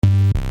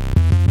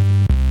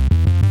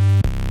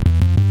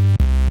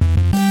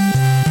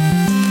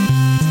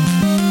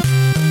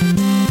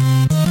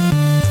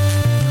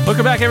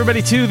Welcome back,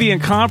 everybody, to the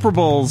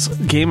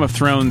Incomparables Game of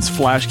Thrones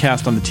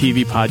Flashcast on the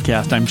TV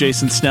podcast. I'm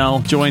Jason Snell,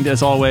 joined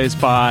as always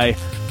by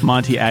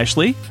Monty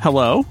Ashley.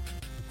 Hello.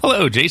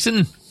 Hello,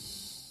 Jason.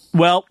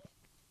 Well,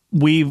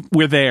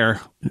 we're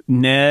there.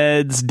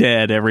 Ned's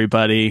dead,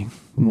 everybody.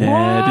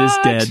 Ned is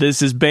dead.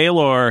 This is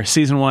Baelor,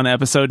 Season 1,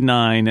 Episode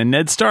 9. And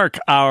Ned Stark,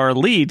 our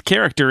lead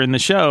character in the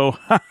show.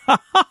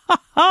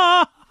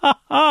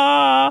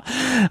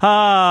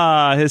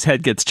 His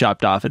head gets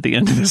chopped off at the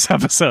end of this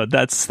episode.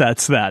 That's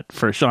that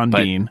for Sean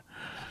Bean.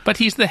 But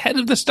he's the head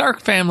of the Stark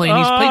family, and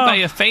he's played by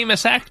a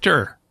famous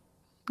actor.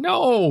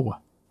 No.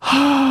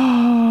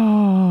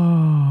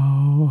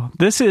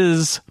 This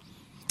is...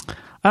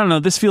 I don't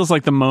know, this feels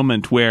like the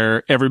moment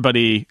where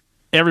everybody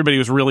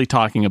was really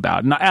talking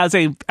about. And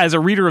as a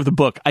reader of the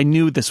book, I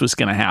knew this was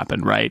going to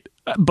happen, right?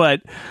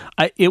 But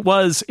it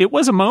was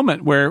a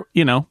moment where,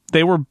 you know,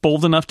 they were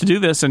bold enough to do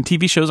this, and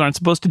TV shows aren't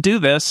supposed to do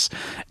this.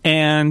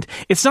 And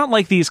it's not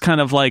like these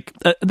kind of like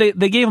they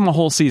gave them a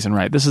whole season,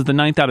 right? This is the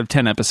 9th out of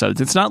 10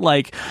 episodes. It's not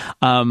like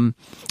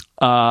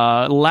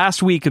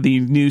last week the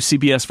new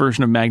CBS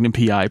version of Magnum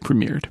PI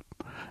premiered.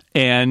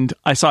 And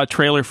I saw a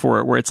trailer for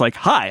it where it's like,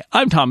 "Hi,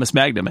 I'm Thomas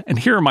Magnum, and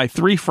here are my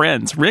 3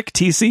 friends, Rick,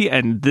 TC,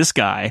 and this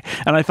guy."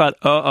 And I thought,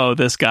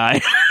 this guy.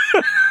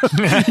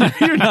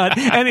 You're not.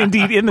 And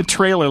indeed, in the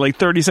trailer, like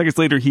 30 seconds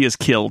later, he is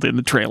killed in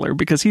the trailer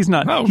because he's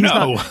not.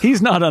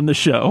 He's not on the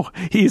show.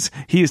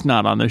 He's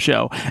not on the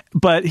show.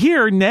 But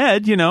here,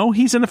 Ned, you know,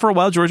 he's in it for a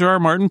while. George R.R.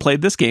 Martin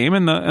played this game,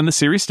 and the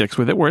series sticks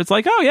with it, where it's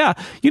like, oh yeah,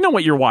 you know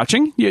what you're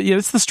watching.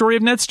 It's the story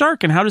of Ned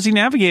Stark, and how does he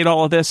navigate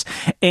all of this?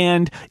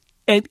 And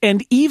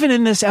even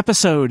in this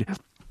episode,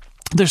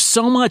 there's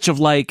so much of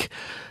like,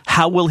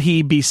 how will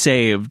he be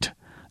saved?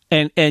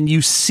 And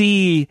you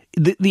see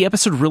the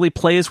episode really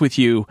plays with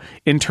you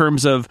in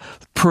terms of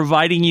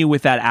providing you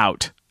with that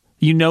out.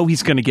 You know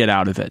he's going to get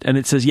out of it. And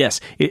it says, yes,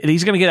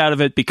 he's going to get out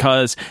of it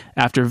because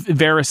after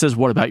Varys says,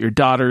 "What about your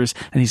daughters?"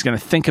 And he's going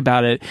to think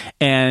about it.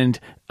 And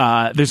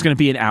there's going to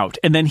be an out.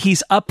 And then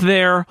he's up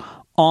there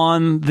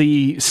on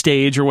the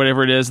stage or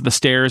whatever it is, the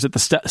stairs at the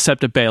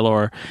Sept of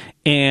Baelor.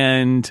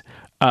 And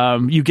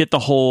you get the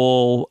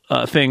whole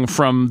thing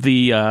from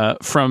the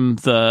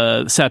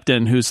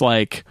Septon, who's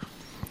like,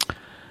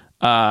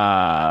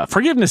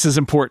 forgiveness is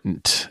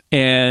important,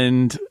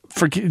 and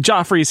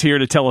Joffrey's here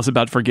to tell us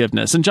about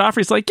forgiveness. And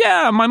Joffrey's like,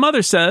 yeah, my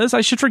mother says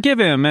I should forgive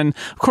him, and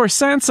of course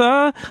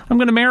Sansa, I'm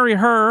going to marry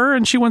her,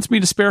 and she wants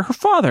me to spare her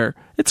father.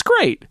 It's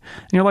great.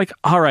 And you're like,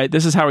 all right,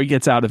 this is how he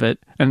gets out of it.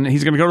 And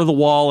he's going to go to the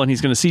wall, and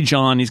he's going to see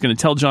Jon. He's going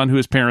to tell Jon who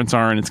his parents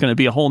are, and it's going to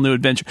be a whole new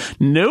adventure.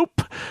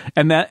 Nope.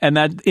 And that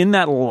in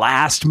that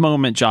last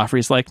moment,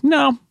 Joffrey's like,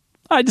 no,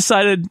 I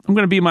decided I'm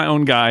going to be my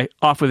own guy.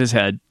 Off with his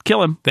head.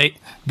 Kill him.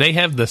 They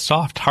have the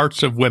soft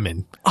hearts of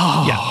women.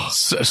 Oh. Yeah.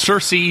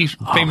 Cersei,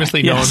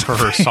 famously known for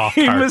her soft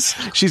heart.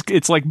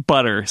 It's like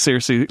butter,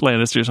 Cersei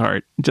Lannister's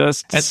heart.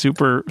 Just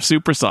super,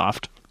 super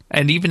soft.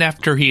 And even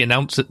after he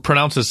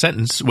pronounces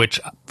sentence, which,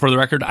 for the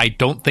record, I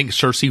don't think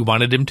Cersei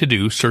wanted him to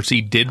do,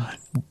 Cersei did...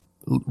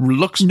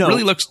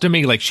 really looks to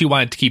me like she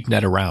wanted to keep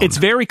Ned around. It's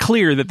very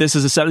clear that this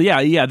is a set.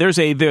 Yeah. There's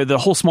the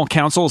whole small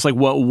council is like,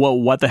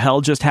 what the hell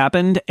just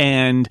happened?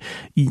 And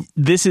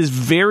this is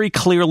very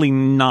clearly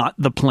not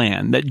the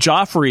plan. That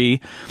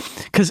Joffrey,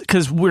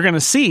 because we're going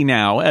to see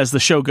now as the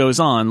show goes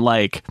on,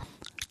 like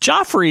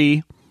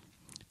Joffrey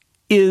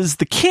is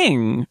the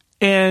king,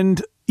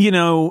 and you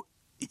know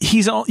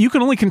you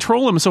can only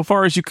control him so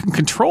far as you can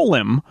control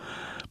him.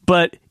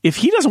 But if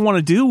he doesn't want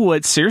to do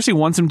what Cersei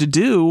wants him to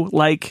do,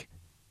 like,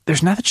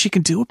 there's nothing she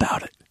can do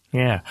about it.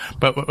 Yeah.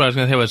 But what I was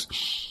going to say was,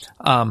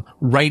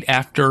 right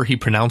after he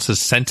pronounces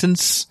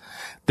sentence,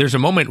 there's a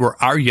moment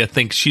where Arya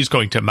thinks she's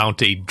going to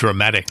mount a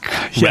dramatic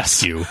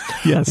rescue.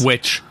 Yes.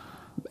 Which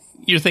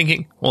you're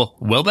thinking, well,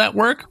 will that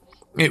work?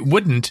 It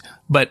wouldn't.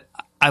 But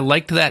I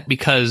liked that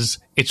because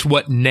it's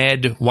what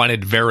Ned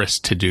wanted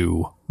Varys to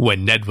do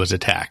when Ned was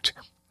attacked.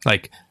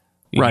 Like,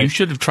 you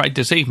should have tried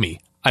to save me.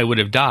 I would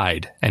have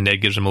died. And Ned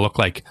gives him a look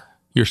like,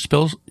 You're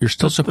still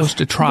supposed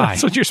to try.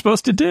 That's what you're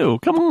supposed to do.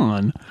 Come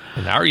on.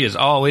 And Arya's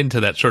all into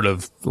that sort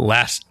of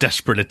last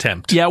desperate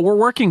attempt. Yeah, we're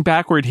working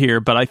backward here,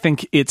 but I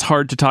think it's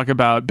hard to talk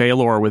about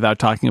Baelor without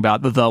talking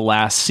about the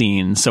last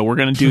scene. So we're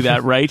going to do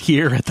that right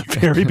here at the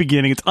very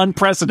beginning. It's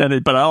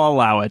unprecedented, but I'll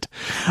allow it.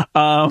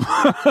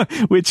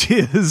 Which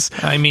is...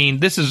 I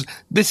mean, this is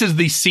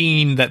the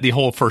scene that the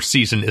whole first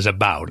season is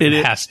about.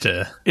 It has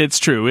to... It's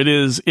true. It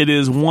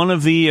is one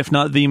of the, if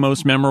not the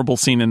most memorable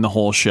scene in the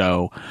whole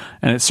show.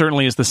 And it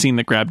certainly is the scene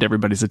that grabbed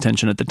everybody's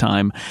attention at the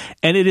time.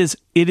 And it is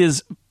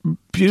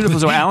beautiful.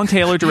 So Alan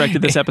Taylor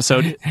directed this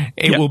episode.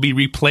 It will be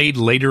replayed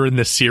later in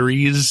the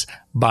series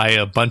by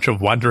a bunch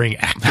of wandering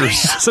actors.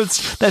 So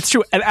that's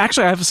true. And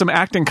actually, I have some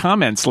acting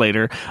comments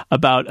later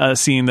about a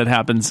scene that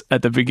happens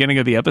at the beginning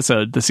of the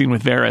episode, the scene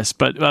with Varys.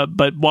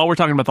 But while we're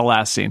talking about the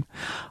last scene,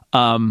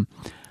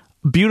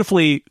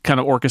 beautifully kind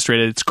of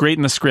orchestrated. It's great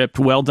in the script.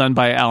 Well done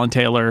by Alan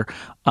Taylor.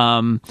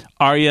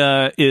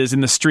 Arya is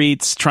in the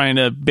streets trying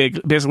to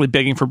basically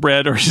begging for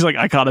bread, or she's like,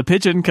 I caught a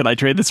pigeon. Can I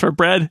trade this for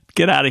bread?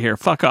 Get out of here.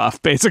 Fuck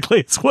off. Basically,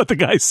 it's what the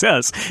guy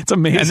says. It's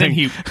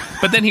amazing.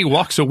 But then he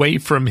walks away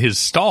from his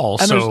stall.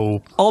 And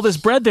so all this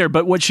bread there.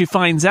 But what she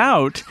finds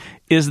out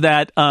is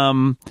that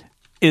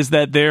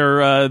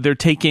they're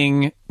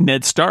taking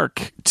Ned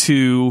Stark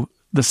to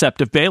the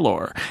Sept of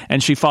Baelor,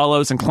 and she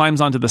follows and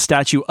climbs onto the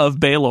statue of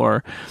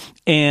Baelor,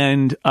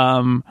 and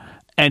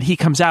he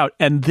comes out,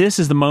 and this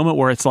is the moment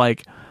where it's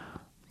like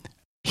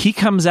he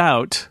comes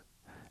out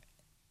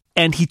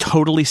and he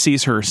totally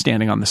sees her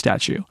standing on the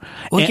statue.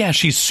 Well, yeah,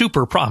 she's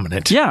super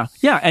prominent. Yeah,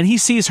 and he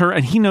sees her,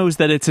 and he knows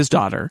that it's his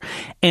daughter,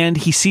 and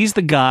he sees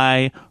the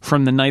guy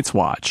from the Night's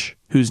Watch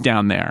who's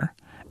down there.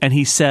 And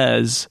he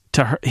says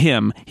to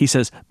him,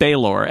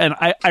 Baelor. And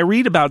I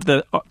read about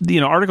the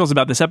articles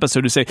about this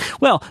episode who say,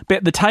 well,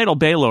 the title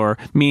Baelor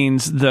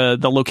means the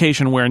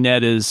location where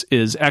Ned is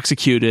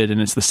executed,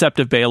 and it's the Sept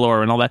of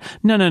Baelor and all that.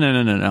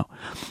 No.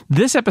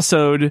 This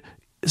episode,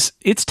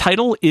 its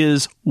title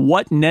is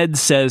What Ned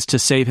Says to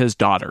Save His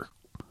Daughter.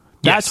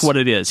 That's Yes. what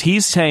it is.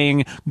 He's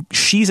saying,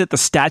 she's at the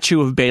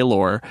statue of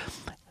Baelor.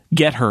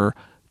 Get her.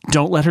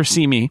 Don't let her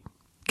see me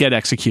get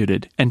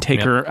executed, and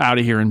take her out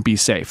of here and be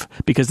safe,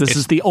 because this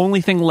is the only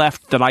thing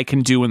left that I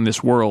can do in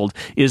this world,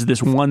 is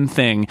this one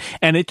thing.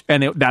 And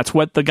that's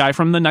what the guy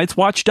from the Night's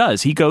Watch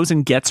does. He goes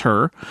and gets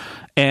her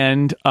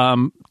and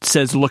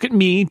says, look at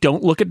me,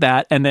 don't look at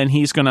that, and then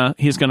he's gonna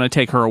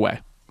take her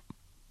away.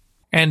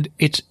 And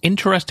it's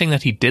interesting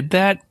that he did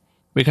that,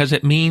 because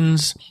it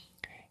means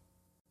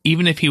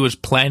even if he was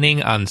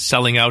planning on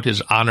selling out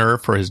his honor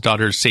for his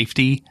daughter's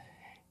safety,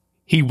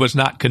 he was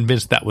not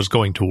convinced that was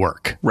going to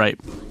work. Right.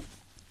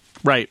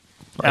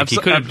 Like he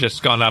could have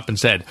just gone up and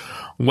said,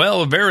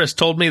 well, Varys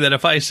told me that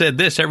if I said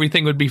this,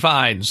 everything would be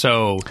fine.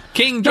 So,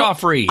 King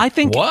Joffrey,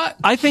 what?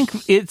 I think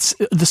it's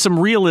some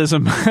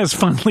realism has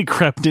finally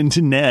crept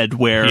into Ned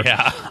where,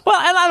 Yeah. Well,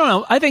 and I don't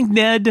know. I think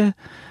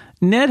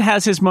Ned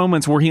has his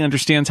moments where he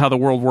understands how the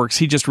world works.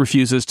 He just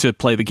refuses to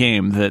play the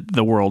game that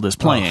the world is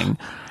playing.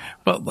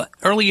 But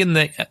early in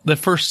the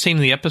first scene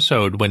of the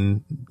episode,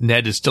 when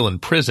Ned is still in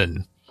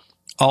prison,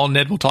 all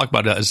Ned will talk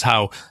about is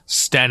how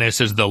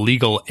Stannis is the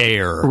legal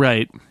heir.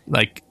 Right.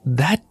 Like,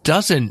 that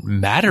doesn't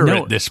matter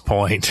at this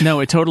point.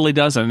 No, it totally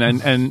doesn't.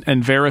 And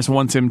Varys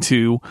wants him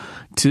to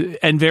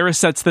and Varys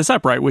sets this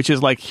up, right? Which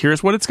is like,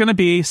 here's what it's going to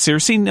be.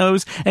 Cersei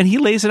knows, and he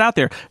lays it out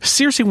there.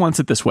 Cersei wants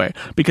it this way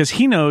because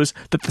he knows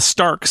that the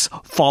Starks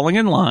falling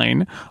in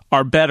line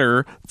are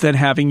better than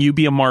having you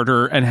be a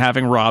martyr and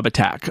having Robb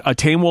attack. A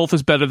tame wolf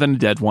is better than a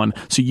dead one.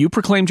 So you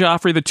proclaim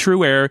Joffrey the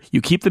true heir.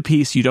 You keep the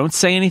peace. You don't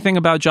say anything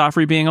about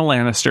Joffrey being a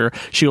Lannister.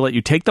 She'll let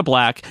you take the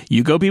black.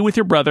 You go be with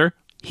your brother.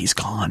 He's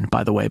gone,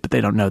 by the way, but they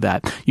don't know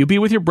that. You be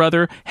with your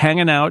brother,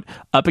 hanging out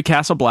up at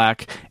Castle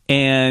Black,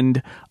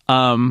 and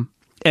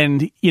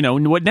you know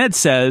what Ned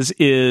says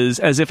is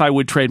as if I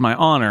would trade my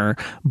honor,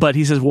 but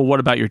he says, well, what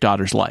about your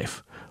daughter's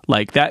life?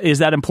 Like, that is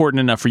that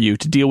important enough for you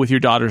to deal with your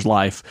daughter's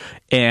life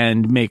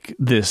and make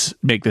this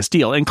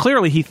deal? And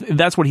clearly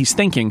that's what he's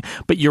thinking.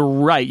 But you're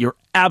right. You're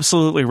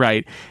absolutely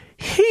right.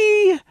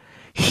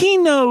 He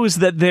knows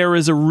that there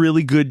is a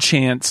really good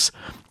chance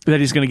that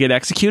he's going to get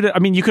executed. I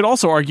mean, you could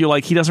also argue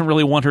like he doesn't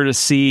really want her to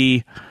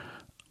see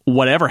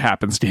whatever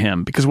happens to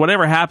him, because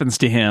whatever happens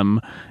to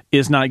him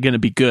is not going to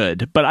be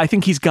good. But I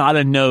think he's got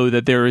to know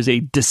that there is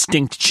a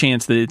distinct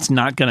chance that it's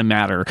not going to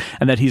matter,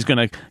 and that he's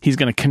going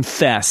to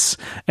confess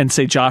and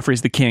say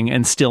Joffrey's the king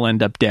and still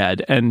end up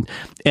dead. And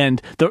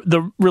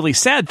the really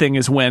sad thing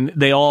is when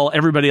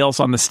everybody else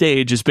on the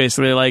stage is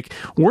basically like,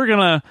 we're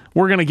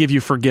gonna give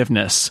you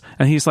forgiveness,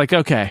 and he's like,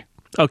 okay,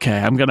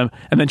 and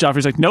then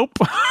Joffrey's like, nope,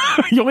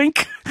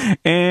 yoink.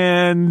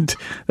 And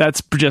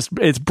it's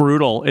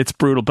brutal. It's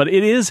brutal. But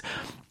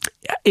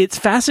it's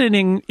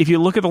fascinating if you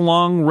look at the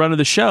long run of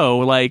the show,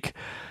 like,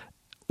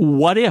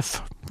 what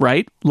if,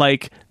 right?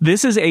 Like,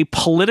 this is a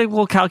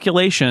political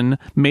calculation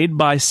made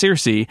by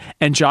Cersei,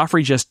 and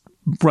Joffrey just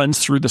runs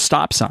through the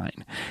stop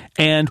sign.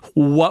 And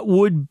what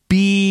would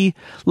be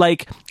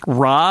like,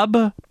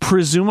 Robb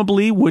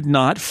presumably would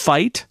not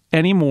fight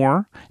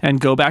anymore and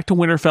go back to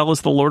Winterfell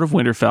as the Lord of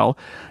Winterfell.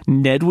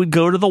 Ned would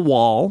go to the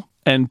Wall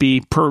and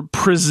be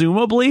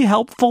presumably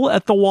helpful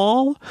at the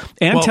Wall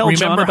and tell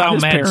Jon about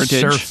his parentage.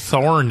 Remember how mad Sir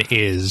Thorne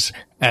is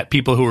at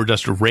people who are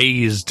just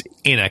raised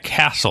in a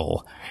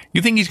castle.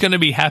 You think he's going to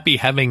be happy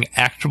having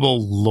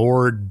actual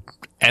Lord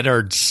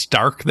Eddard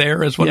Stark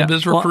there as one of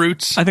his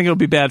recruits? Well, I think it'll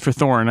be bad for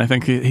Thorne. I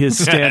think his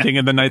standing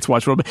in the Night's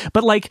Watch will be.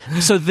 But like,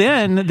 so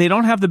then they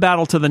don't have the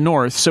battle to the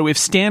north. So if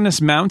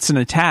Stannis mounts an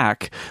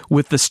attack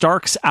with the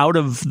Starks out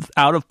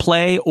of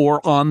play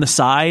or on the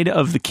side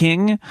of the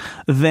king,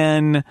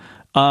 then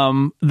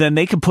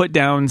they could put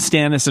down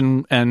Stannis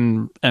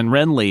and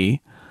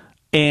Renly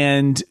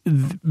and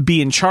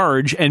be in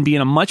charge and be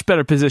in a much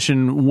better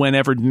position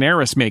whenever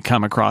Daenerys may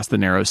come across the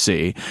Narrow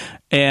Sea.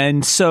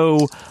 And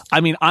so,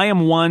 I mean, I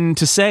am one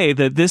to say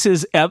that this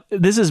is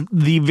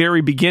the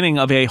very beginning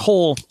of a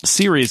whole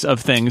series of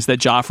things that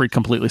Joffrey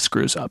completely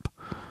screws up.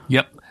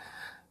 Yep.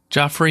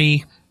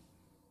 Joffrey,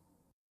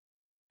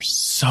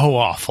 so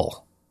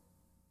awful.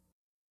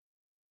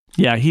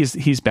 Yeah,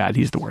 he's bad.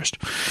 He's the worst.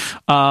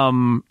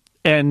 But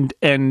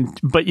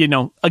you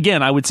know,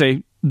 again, I would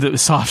say the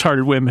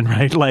soft-hearted women,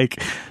 right? Like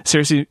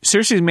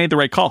Cersei's made the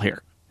right call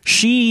here.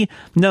 She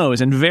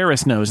knows, and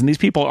Varys knows, and these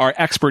people are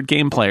expert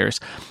game players.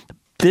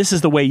 This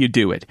is the way you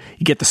do it.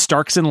 You get the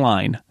Starks in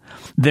line.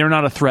 They're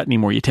not a threat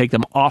anymore. You take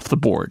them off the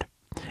board.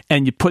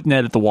 And you put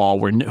Ned at the wall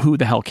where who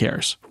the hell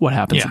cares what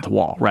happens at the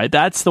wall, right?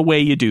 That's the way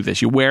you do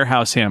this. You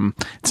warehouse him.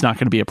 It's not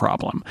going to be a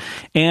problem.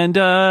 And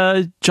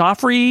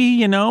Joffrey,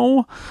 you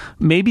know,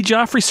 maybe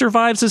Joffrey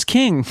survives as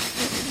king.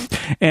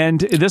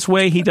 And this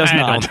way he does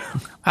not.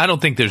 I don't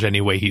think there's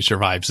any way he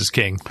survives as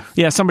king.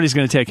 Yeah, somebody's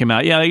going to take him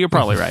out. Yeah, you're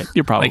probably right.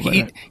 You're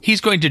probably right.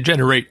 He's going to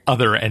generate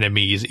other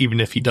enemies, even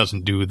if he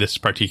doesn't do this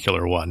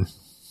particular one.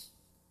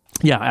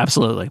 Yeah,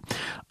 absolutely.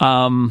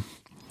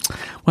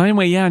 Well,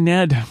 anyway, yeah,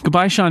 Ned.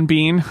 Goodbye, Sean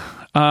Bean.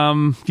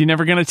 You're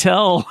never going to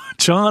tell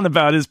Jon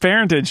about his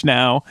parentage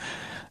now.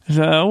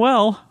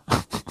 The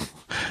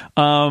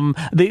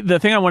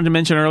thing I wanted to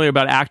mention earlier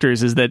about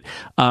actors is that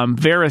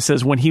Varys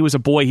says when he was a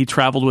boy, he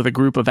traveled with a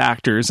group of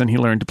actors and he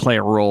learned to play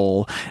a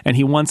role. And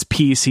he wants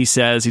peace, he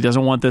says. He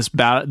doesn't want this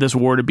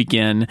war to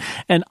begin.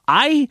 And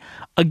I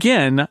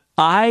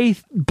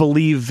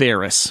believe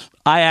Varys.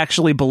 I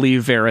actually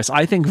believe Varys.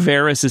 I think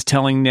Varys is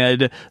telling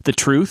Ned the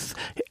truth,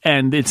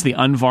 and it's the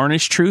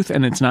unvarnished truth,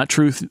 and it's not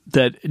truth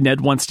that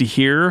Ned wants to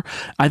hear.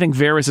 I think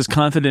Varys is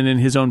confident in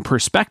his own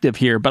perspective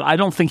here, but I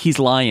don't think he's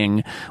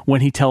lying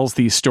when he tells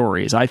these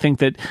stories. I think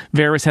that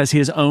Varys has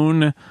his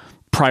own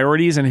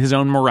priorities and his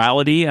own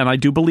morality, and I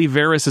do believe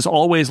Varys is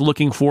always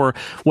looking for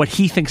what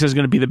he thinks is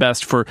going to be the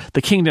best for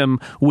the kingdom,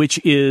 which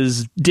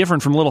is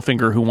different from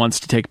Littlefinger, who wants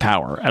to take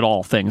power at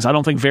all things. I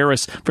don't think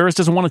Varys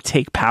doesn't want to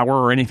take power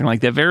or anything like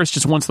that. Varys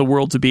just wants the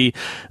world to be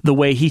the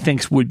way he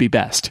thinks would be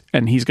best,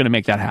 and he's going to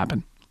make that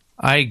happen.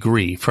 I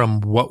agree. From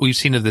what we've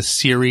seen of the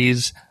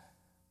series,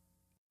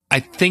 I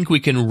think we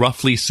can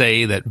roughly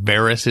say that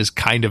Varys is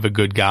kind of a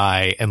good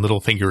guy and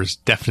Littlefinger is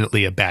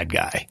definitely a bad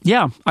guy.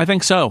 Yeah, I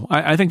think so.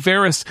 I think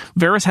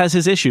Varys has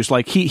his issues.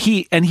 Like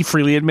he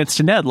freely admits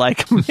to Ned,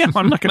 like, yeah,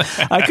 I'm not gonna.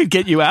 I could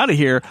get you out of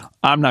here.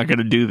 I'm not going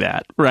to do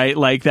that. Right?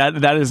 Like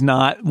that is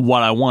not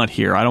what I want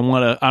here. I don't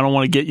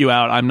want to get you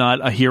out. I'm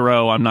not a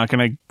hero. I'm not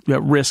going to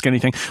risk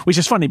anything, which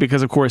is funny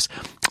because, of course,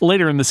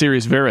 later in the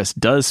series, Varys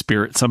does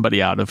spirit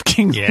somebody out of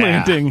King's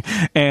Landing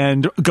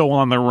and go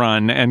on the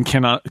run and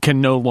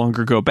can no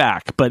longer go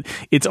back. But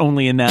it's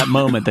only in that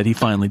moment that he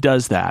finally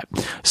does that.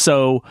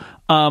 So,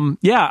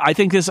 I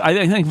think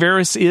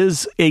Varys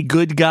is a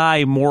good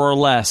guy, more or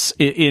less.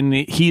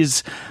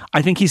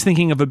 I think he's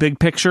thinking of a big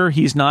picture.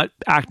 He's not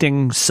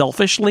acting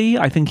selfishly.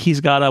 I think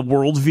he's got a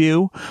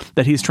worldview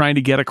that he's trying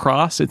to get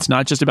across. It's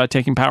not just about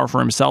taking power for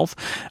himself,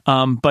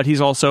 but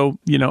he's also,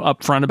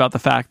 upfront about the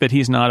fact that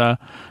he's not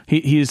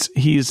he's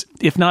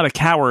if not a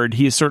coward,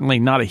 he is certainly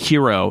not a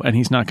hero, and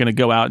he's not going to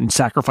go out and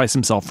sacrifice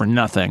himself for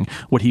nothing.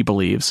 What he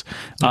believes.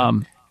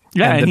 And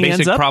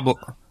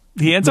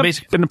he ends up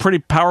in a pretty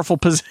powerful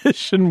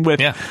position with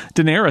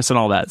Daenerys and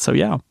all that. So,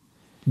 yeah.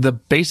 The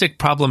basic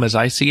problem, as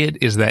I see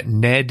it, is that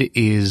Ned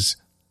is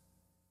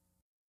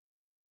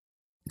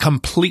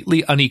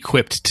completely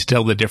unequipped to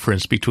tell the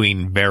difference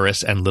between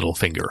Varys and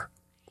Littlefinger.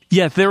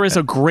 Yeah, there is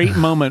a great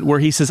moment where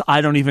he says, I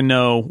don't even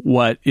know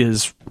what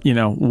is,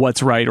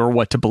 what's right or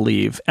what to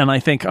believe. And I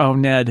think, oh,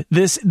 Ned,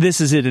 this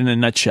is it in a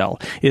nutshell,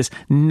 is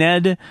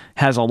Ned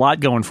has a lot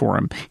going for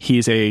him.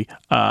 He's an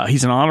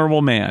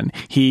honorable man.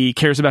 He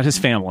cares about his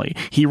family.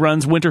 He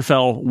runs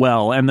Winterfell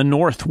well and the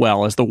North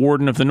well as the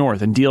Warden of the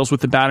North and deals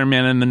with the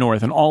Batterman in the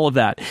North and all of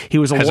that. He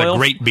was has a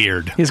great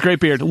beard. He has a great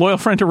beard. Loyal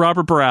friend to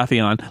Robert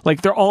Baratheon.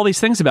 Like, there are all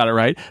these things about it,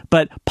 right?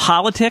 But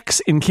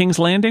politics in King's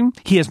Landing,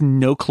 he has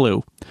no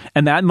clue.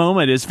 And that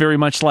moment is very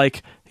much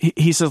like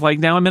he says, like,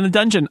 now I'm in a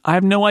dungeon. I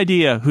have no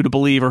idea who to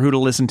believe or who to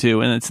listen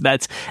to. And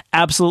that's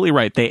absolutely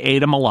right. They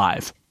ate him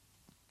alive.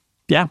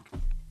 Yeah.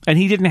 And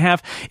he didn't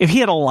have, if he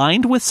had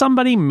aligned with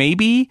somebody,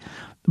 maybe,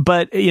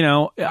 but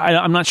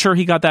I'm not sure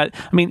he got that.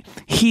 I mean,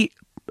 he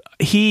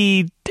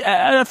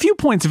at a few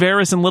points,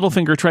 Varys and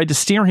Littlefinger tried to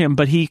steer him,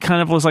 but he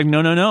kind of was like,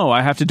 no,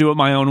 I have to do it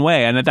my own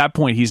way. And at that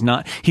point, he's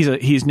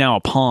now a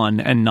pawn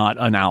and not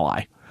an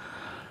ally.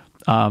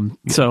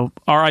 So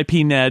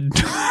R.I.P. Ned.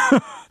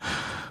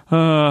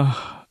 But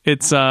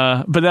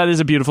that is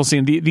a beautiful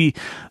scene.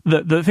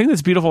 The thing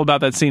that's beautiful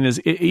about that scene is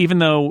even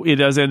though it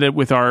does end up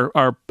with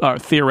our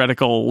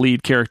theoretical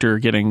lead character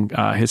getting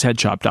his head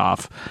chopped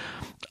off,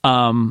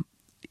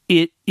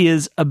 it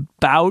is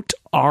about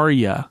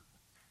Arya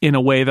in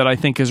a way that I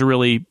think is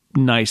really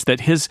nice. That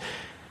his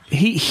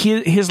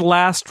his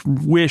last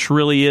wish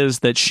really is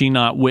that she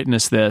not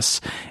witness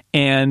this.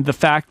 And the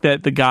fact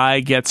that the guy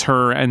gets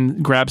her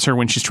and grabs her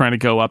when she's trying to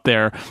go up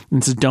there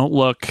and says, "Don't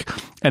look."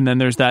 And then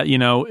there's that,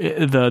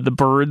 the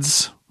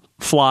birds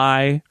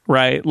fly,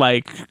 right?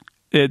 Like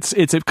it's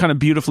kind of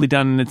beautifully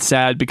done, and it's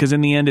sad because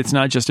in the end, it's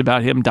not just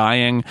about him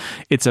dying.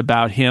 It's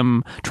about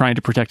him trying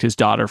to protect his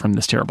daughter from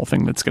this terrible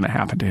thing that's going to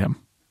happen to him.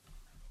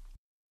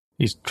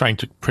 He's trying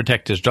to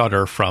protect his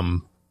daughter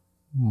from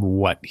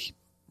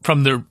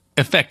from the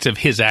effects of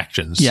his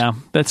actions. Yeah,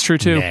 that's true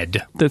too.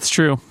 Ned. That's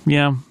true.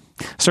 Yeah.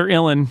 Sir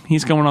Ilan,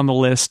 he's going on the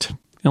list.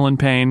 Ilan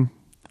Payne.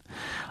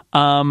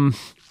 The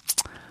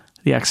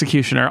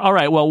executioner. All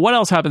right, well, what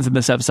else happens in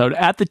this episode?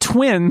 At the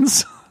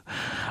Twins,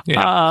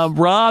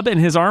 Robb and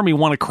his army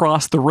want to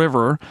cross the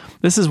river.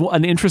 This is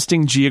an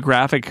interesting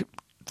geographic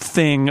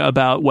thing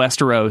about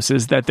Westeros,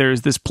 is that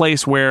there's this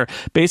place where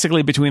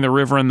basically between the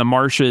river and the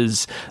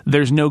marshes,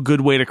 there's no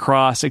good way to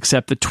cross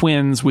except the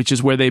Twins, which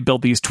is where they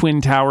built these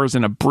twin towers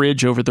and a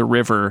bridge over the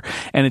river.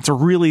 And it's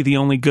really the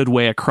only good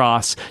way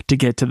across to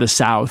get to the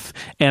south,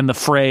 and the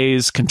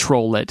Freys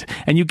control it.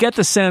 And you get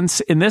the sense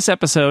in this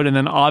episode, and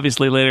then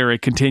obviously later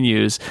it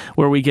continues,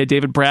 where we get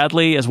David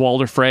Bradley as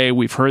Walder Frey.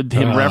 We've heard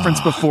him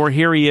referenced before.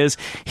 Here he is.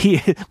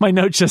 My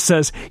note just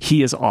says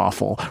he is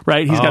awful,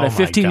 right? He's got a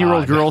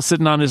 15-year-old girl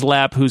sitting on his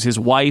lap who's his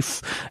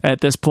wife at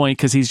this point,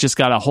 because he's just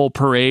got a whole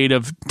parade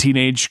of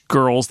teenage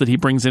girls that he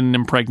brings in and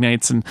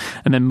impregnates and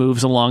then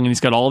moves along, and he's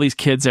got all these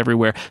kids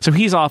everywhere. So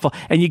he's awful.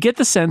 And you get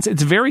the sense,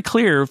 it's very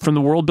clear from the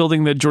world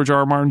building that George R.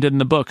 R. Martin did in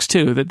the books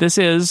too, that this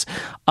is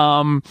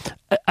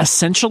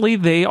essentially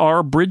they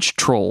are bridge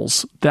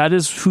trolls. That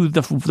is who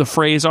the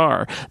Freys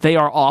are. They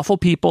are awful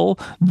people.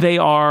 They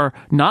are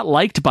not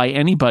liked by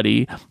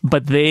anybody,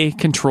 but they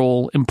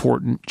control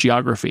important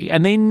geography.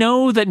 And they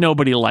know that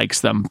nobody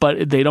likes them,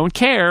 but they don't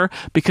care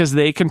because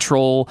they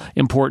control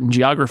important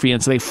geography.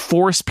 And so they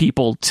force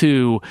people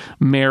to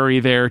marry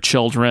their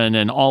children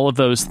and all of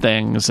those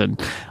things.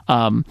 And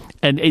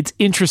it's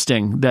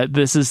interesting that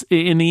this is,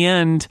 in the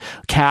end,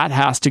 Cat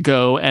has to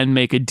go and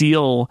make a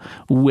deal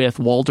with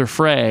Walder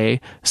Frey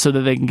so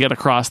that they can get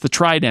across the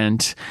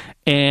Trident.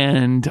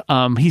 And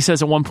he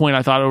says at one point,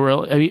 I thought,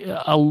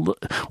 well,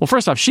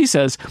 first off, she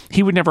says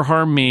he would never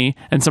harm me,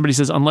 and somebody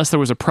says unless there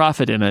was a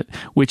prophet in it,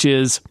 which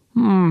is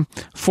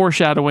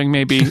foreshadowing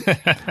maybe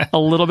a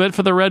little bit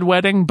for the Red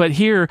Wedding. But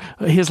here,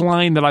 his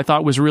line that I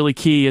thought was really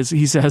key is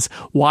he says,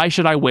 "Why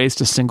should I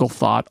waste a single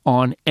thought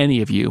on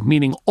any of you?"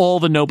 Meaning all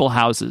the noble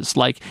houses.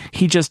 Like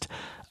he just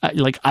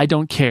I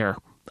don't care.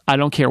 I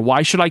don't care.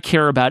 Why should I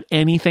care about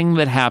anything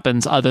that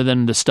happens other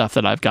than the stuff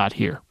that I've got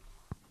here?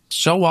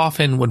 So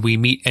often when we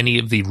meet any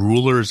of the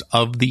rulers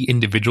of the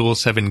individual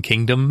seven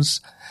kingdoms,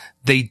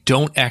 they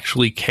don't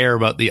actually care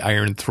about the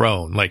Iron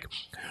Throne. Like,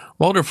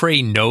 Walder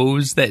Frey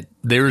knows that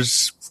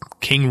there's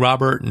King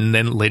Robert and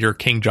then later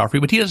King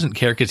Joffrey, but he doesn't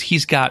care because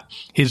he's got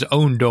his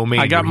own domain.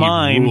 I got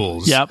mine.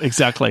 Rules. Yep,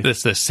 exactly.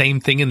 It's the same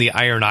thing in the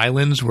Iron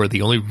Islands, where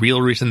the only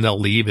real reason they'll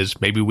leave is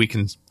maybe we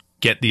can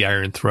get the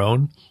Iron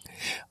Throne.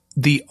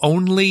 The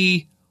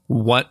only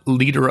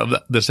leader of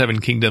the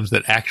Seven Kingdoms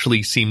that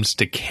actually seems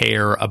to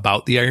care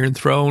about the Iron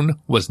Throne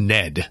was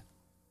Ned.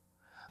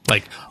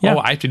 Like,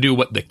 I have to do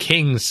what the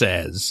king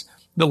says.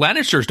 The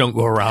Lannisters don't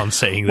go around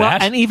saying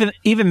that. And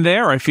even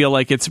there, I feel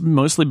like it's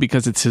mostly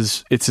because it's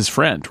his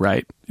friend,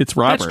 right? It's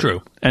Robert. That's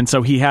true. And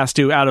so he has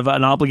to, out of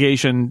an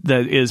obligation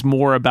that is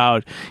more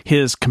about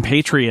his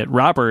compatriot,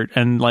 Robert,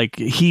 and like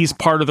he's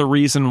part of the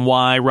reason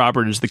why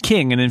Robert is the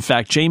king. And in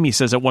fact, Jaime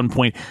says at one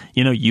point,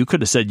 you could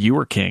have said you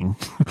were king.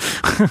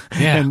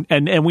 Yeah.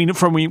 and we,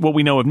 from what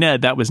we know of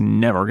Ned, that was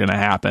never going to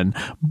happen.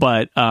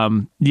 But,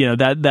 you're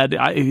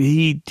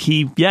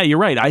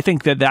right. I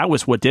think that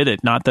was what did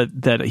it, not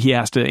that he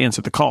has to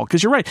answer the call.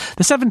 Because you're right.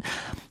 The seven...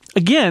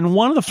 Again,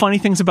 one of the funny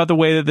things about the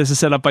way that this is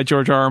set up by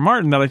George R. R.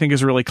 Martin that I think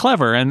is really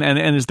clever and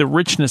is the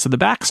richness of the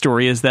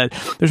backstory is that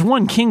there's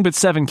one king but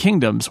seven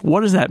kingdoms.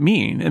 What does that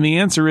mean? And the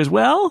answer is,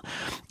 well,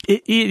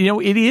 it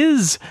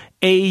is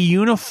a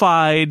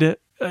unified,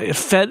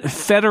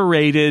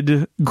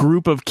 federated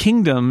group of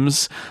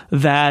kingdoms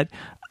that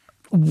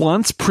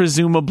once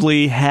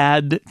presumably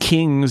had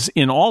kings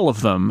in all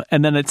of them,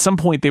 and then at some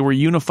point they were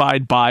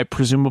unified by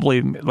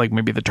presumably like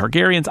maybe the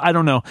Targaryens. I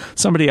don't know.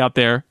 Somebody out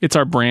there, it's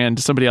our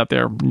brand, somebody out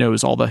there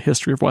knows all the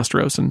history of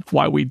Westeros and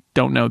why we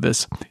don't know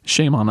this.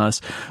 Shame on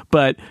us.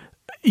 But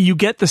you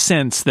get the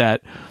sense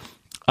that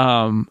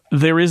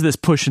there is this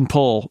push and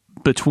pull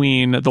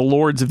between the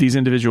lords of these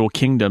individual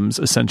kingdoms,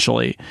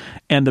 essentially,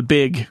 and the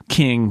big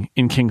king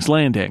in King's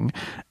Landing.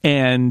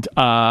 And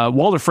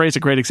Walder Frey is a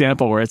great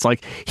example where it's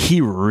like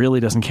he really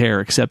doesn't care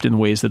except in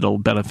ways that'll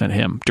benefit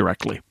him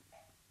directly.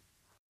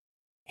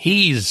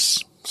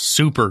 He's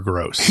super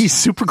gross. He's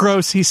super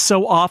gross. He's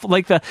so awful.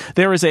 Like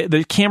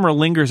the camera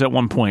lingers at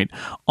one point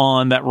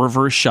on that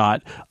reverse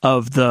shot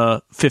of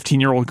the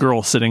 15-year-old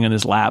girl sitting in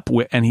his lap,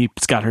 and he's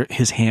got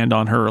his hand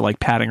on her, like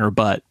patting her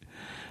butt.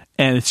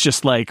 And it's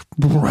just like,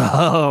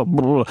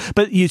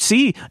 but you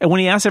see,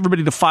 when he asks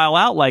everybody to file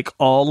out, like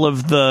all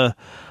of the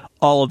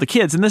all of the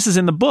kids, and this is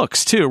in the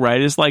books too,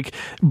 right? Is like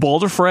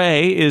Balder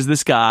Frey is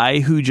this guy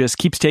who just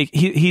keeps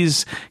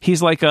he's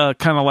like a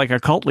kind of like a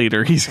cult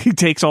leader. He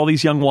takes all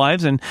these young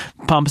wives and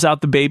pumps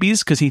out the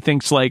babies because he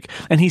thinks like,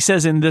 and he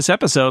says in this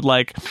episode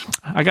like,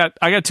 I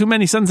got too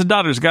many sons and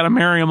daughters, got to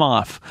marry them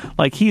off.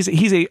 Like he's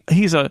a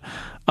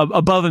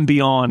above and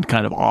beyond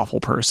kind of awful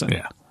person.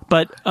 Yeah.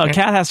 But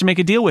Kat has to make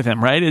a deal with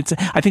him, right?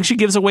 I think she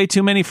gives away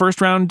too many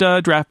first round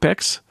draft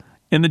picks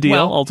in the deal.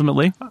 Well,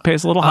 ultimately,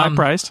 pays a little high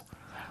priced.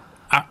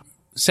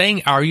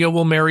 Saying Arya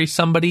will marry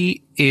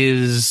somebody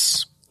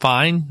is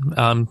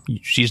fine.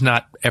 She's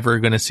not ever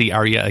going to see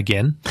Arya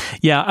again.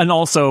 Yeah, and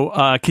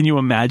also, can you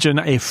imagine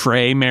a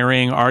Frey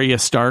marrying Arya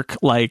Stark?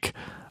 Like,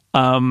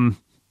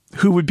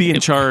 who would be in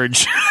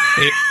charge?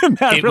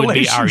 It would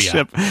be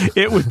Arya.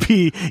 It would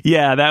be,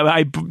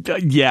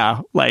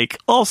 like,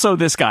 also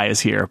this guy is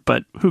here,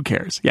 but who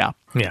cares? Yeah.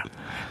 Yeah.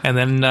 And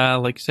then,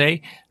 like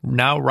say,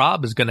 now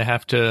Robb is going to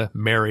have to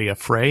marry a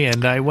Frey,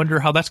 and I wonder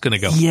how that's going to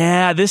go.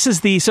 Yeah, this is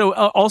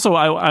also,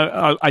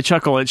 I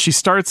chuckle at, she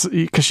starts,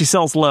 because she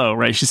sells low,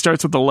 right? She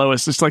starts with the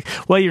lowest. It's like,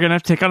 well, you're going to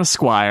have to take on a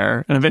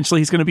squire, and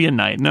eventually he's going to be a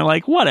knight. And they're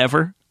like,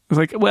 whatever. It's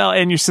like, well,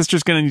 and your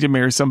sister's going to need to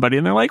marry somebody.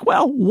 And they're like,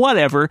 well,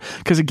 whatever.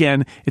 Because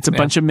again, it's a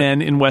bunch of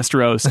men in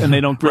Westeros and they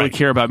don't really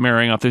care about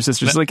marrying off their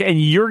sisters. It's like,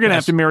 and you're going to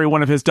have to marry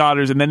one of his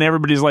daughters. And then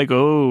everybody's like,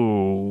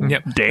 oh,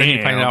 damn. Then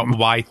you find out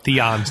why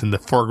Theon's in the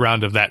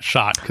foreground of that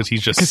shot because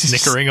he's just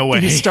snickering away.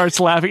 He starts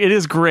laughing. It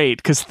is great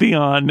because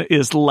Theon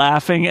is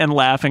laughing and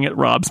laughing at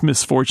Robb's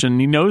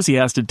misfortune. He knows he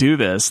has to do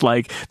this.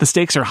 Like, the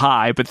stakes are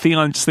high, but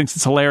Theon just thinks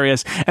it's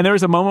hilarious. And there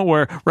was a moment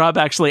where Robb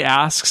actually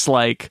asks,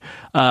 like,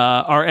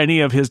 are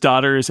any of his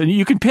daughters, and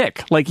you can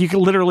pick, like you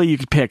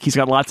could pick. He's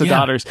got lots of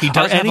daughters. He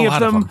does are have any a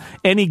lot of them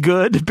any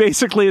good?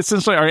 Basically,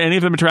 essentially, are any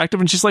of them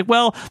attractive? And she's like,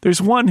 well,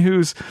 there's one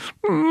who's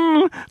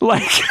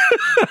like,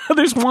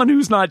 there's one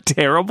who's not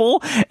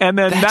terrible, and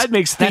then that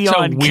makes Theon that's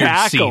a weird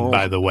cackle. Scene,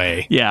 by the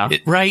way. Yeah,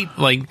 right.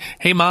 Like,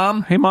 hey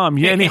mom,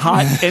 yeah, any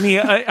hot?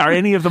 Are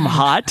any of them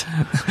hot?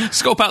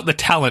 Scope out the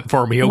talent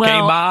for me, okay,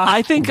 well, Ma?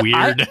 I think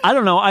weird. I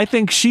don't know. I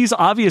think she's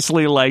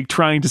obviously like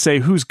trying to say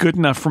who's good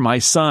enough for my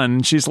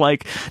son. She's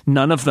like,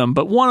 none of them,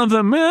 but one of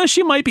them,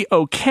 she might be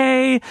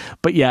okay.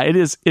 But yeah, it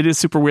is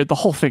super weird. The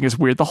whole thing is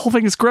weird. The whole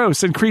thing is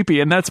gross and creepy,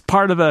 and that's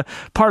part of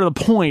the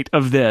point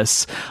of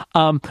this.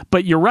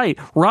 But you're right.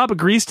 Robb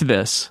agrees to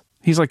this.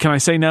 He's like, can I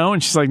say no?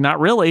 And she's like,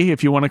 not really,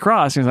 if you want to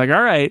cross. And he's like,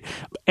 all right.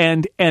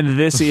 And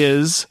this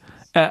is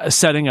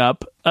setting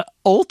up.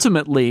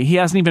 Ultimately, he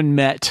hasn't even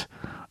met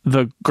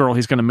the girl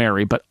he's going to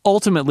marry, but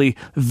ultimately,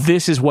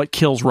 this is what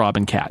kills Robb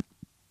and Kat.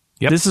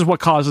 Yep. This is what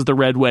causes the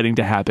Red Wedding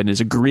to happen,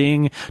 is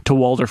agreeing to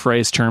Walder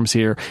Frey's terms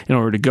here in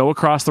order to go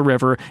across the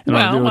river in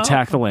order to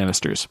attack the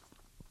Lannisters.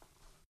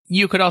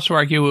 You could also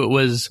argue it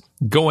was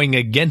going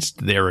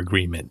against their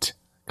agreement,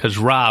 because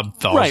Robb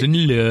falls in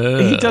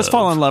love. He does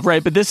fall in love,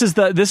 right? But this is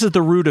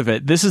the root of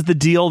it. This is the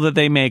deal that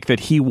they make that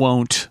he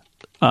won't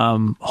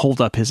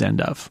hold up his end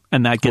of,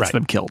 and that gets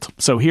them killed.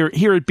 So here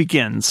it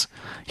begins.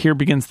 Here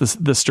begins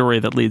the story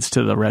that leads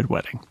to the Red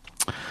Wedding.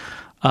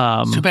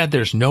 It's too bad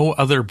there's no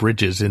other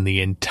bridges in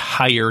the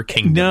entire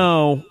kingdom.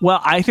 No.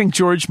 Well, I think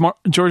George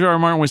R.R.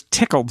 Martin was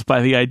tickled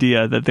by the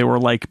idea that they were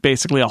like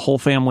basically a whole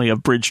family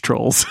of bridge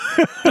trolls.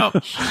 No,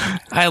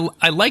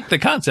 I like the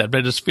concept.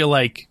 I just feel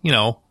like,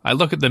 I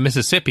look at the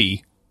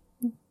Mississippi,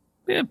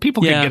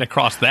 people can get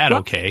across that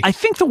okay. I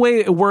think the way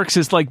it works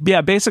is like,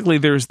 basically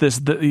there's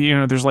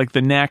there's like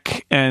the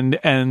neck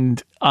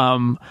and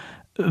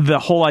the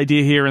whole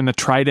idea here in the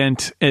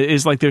trident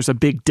is like there's a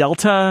big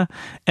delta,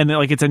 and then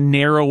like it's a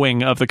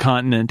narrowing of the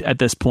continent at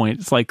this point.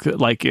 It's like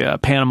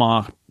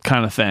Panama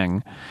kind of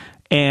thing,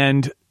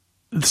 and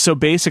so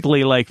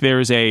basically like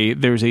there's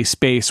a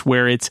space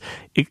where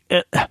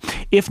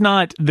if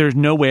not there's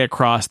no way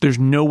across. There's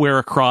nowhere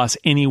across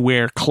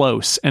anywhere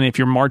close, and if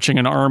you're marching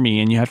an army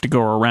and you have to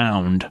go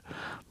around,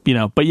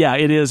 But yeah,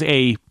 it is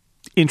a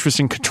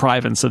interesting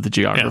contrivance of the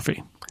geography.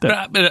 Yeah.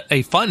 But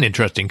a fun,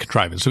 interesting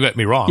contrivance. Don't get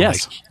me wrong.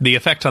 Yes. Like, the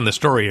effects on the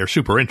story are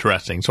super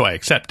interesting, so I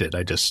accept it.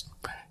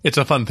 It's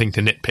a fun thing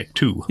to nitpick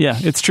too. Yeah,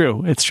 it's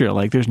true. It's true.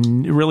 Like, there's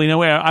really no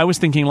way. I was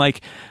thinking,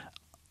 like,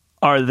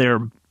 are there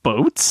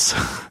boats?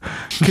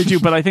 Could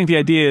you? But I think the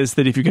idea is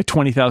that if you get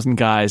 20,000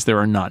 guys, there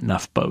are not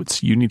enough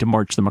boats. You need to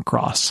march them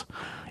across.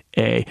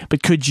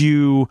 But could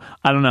you?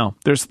 I don't know.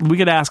 We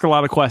could ask a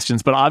lot of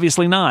questions, but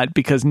obviously not,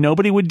 because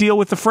nobody would deal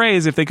with the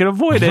phrase if they could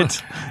avoid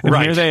it. And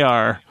here they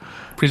are.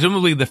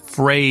 Presumably the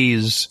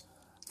phrase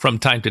from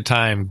time to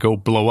time go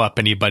blow up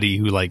anybody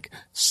who like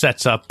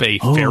sets up a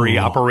ferry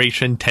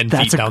operation 10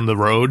 feet down the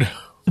road.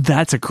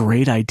 That's a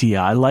great idea.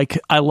 I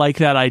like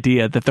that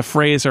idea that the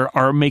phrase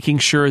are making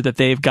sure that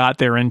they've got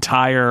their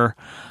entire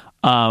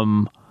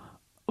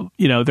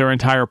their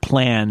entire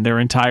plan, their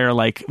entire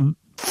like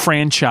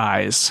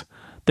franchise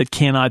that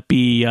cannot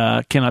be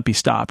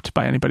stopped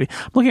by anybody.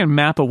 I'm looking at a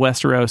map of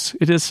Westeros.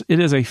 It is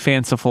a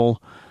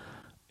fanciful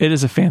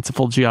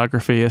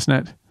geography, isn't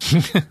it?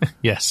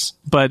 Yes.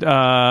 But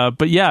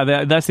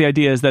yeah, that's the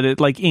idea, is that it,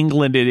 like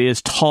England, it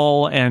is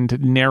tall and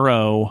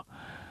narrow,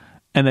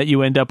 and that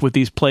you end up with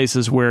these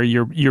places where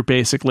you're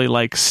basically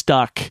like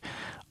stuck.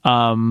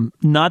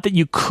 Not that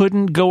you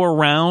couldn't go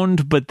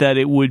around, but that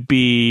it would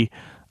be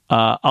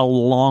a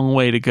long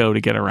way to go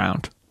to get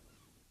around.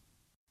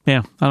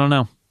 Yeah, I don't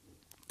know.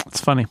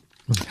 It's funny.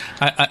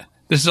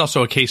 This is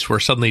also a case where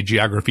suddenly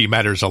geography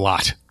matters a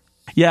lot.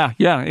 Yeah,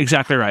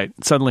 exactly right.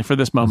 Suddenly for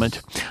this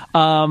moment.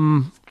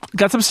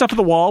 Got some stuff at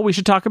the wall we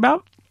should talk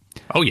about?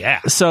 Oh,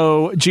 yeah.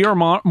 So G.R.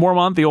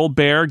 Mormont, the old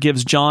bear,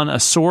 gives Jon a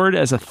sword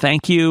as a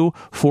thank you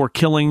for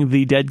killing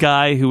the dead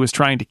guy who was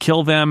trying to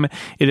kill them.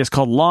 It is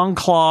called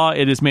Longclaw.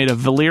 It is made of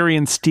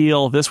Valyrian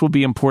steel. This will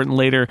be important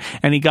later.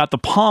 And he got the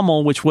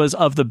pommel, which was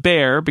of the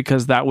bear,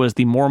 because that was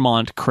the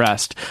Mormont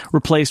crest,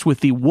 replaced with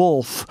the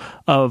wolf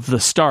of the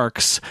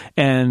Starks,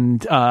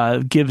 and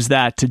gives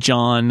that to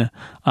Jon,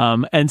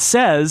 and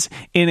says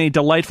in a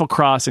delightful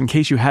cross, in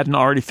case you hadn't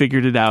already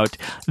figured it out,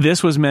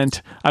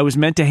 I was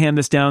meant to hand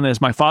this down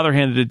as my father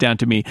handed it down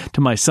to me,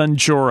 to my son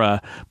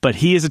Jorah, but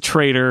he is a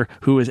traitor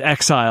who is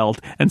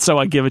exiled, and so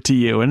I give it to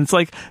you. And it's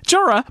like,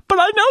 Jorah, but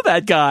I know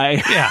that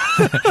guy. Yeah.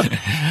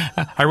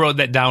 I wrote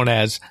that down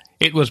as,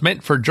 it was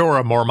meant for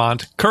Jorah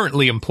Mormont,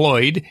 currently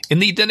employed in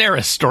the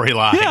Daenerys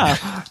storyline.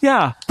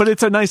 Yeah. But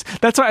it's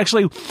that's why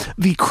actually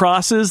the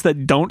crosses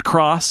that don't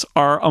cross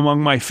are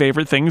among my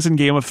favorite things in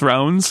Game of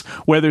Thrones,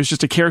 where there's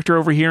just a character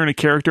over here and a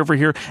character over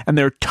here, and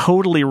they're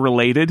totally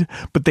related,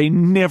 but they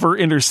never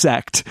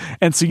intersect.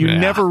 And so you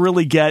never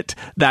really get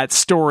that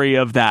story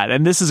of that.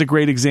 And this is a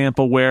great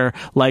example where,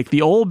 like,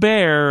 the old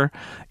bear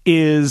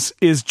is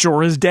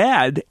Jorah's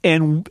dad,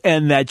 and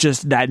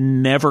that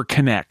never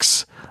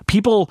connects.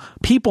 People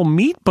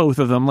meet both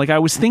of them. Like, I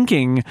was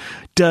thinking,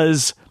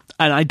 and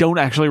I don't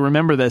actually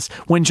remember this,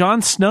 when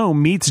Jon Snow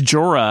meets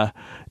Jorah,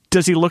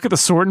 does he look at the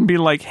sword and be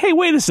like, hey,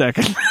 wait a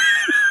second?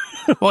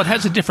 Well, it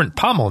has a different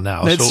pommel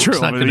now, That's so true.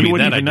 It's not going to be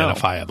that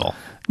identifiable.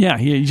 Yeah,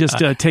 you just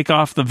take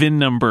off the VIN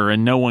number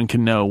and no one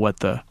can know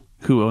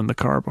who owned the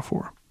car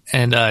before.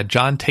 And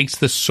Jon takes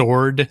the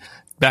sword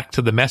back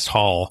to the mess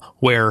hall,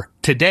 where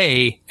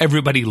today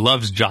everybody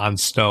loves Jon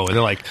Snow, and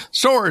they're like,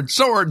 sword,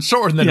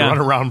 and then run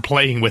around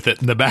playing with it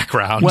in the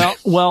background.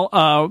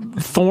 Well,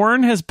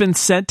 Thorne has been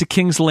sent to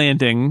King's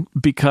Landing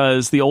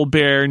because the old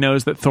bear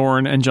knows that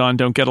Thorne and Jon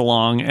don't get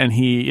along, and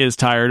he is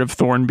tired of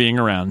Thorne being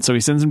around. So he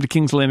sends him to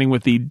King's Landing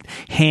with the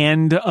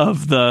hand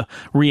of the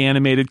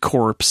reanimated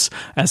corpse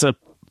as a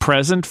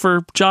present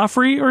for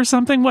Joffrey or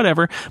something,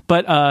 whatever.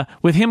 But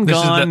with him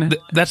gone,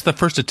 that's the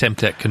first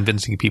attempt at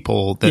convincing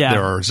people that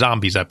there are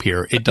zombies up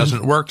here. It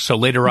doesn't work, so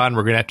later on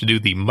we're going to have to do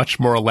the much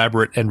more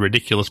elaborate and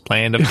ridiculous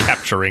plan of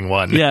capturing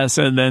one. Yes,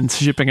 and then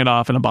shipping it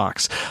off in a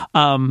box.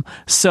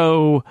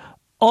 So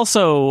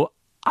also,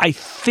 I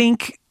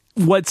think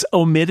what's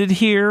omitted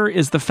here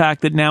is the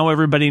fact that now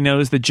everybody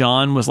knows that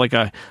Jon was like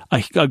a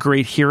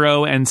great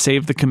hero and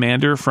saved the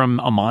commander from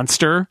a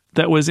monster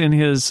that was in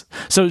his.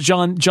 So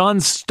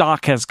Jon's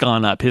stock has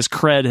gone up, his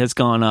cred has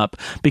gone up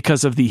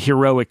because of the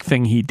heroic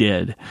thing he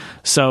did.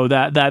 So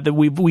that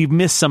we've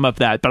missed some of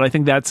that, but I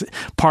think that's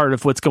part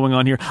of what's going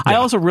on here. Yeah. I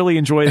also really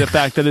enjoy the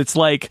fact that it's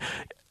like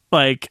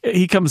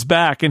he comes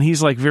back and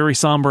he's like very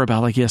somber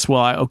about like, yes,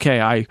 well,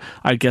 I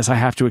guess I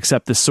have to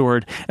accept this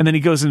sword. And then he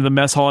goes into the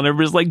mess hall and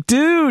everybody's like,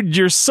 dude,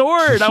 your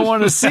sword, I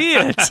want to see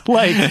it.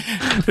 Like,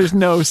 there's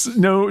no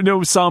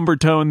somber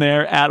tone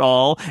there at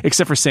all,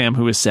 except for Sam,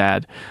 who is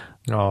sad.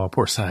 Oh,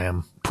 poor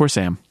Sam. Poor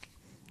Sam.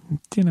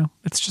 You know,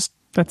 that's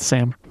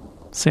Sam.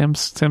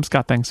 Sam's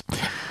got things.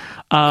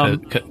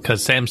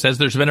 Because Sam says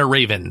there's been a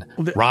raven.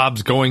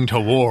 Robb's going to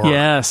war.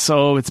 Yeah,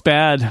 so it's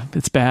bad.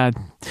 It's bad.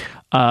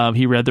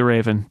 He read The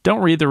Raven.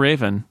 Don't read The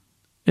Raven.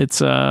 It's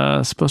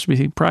supposed to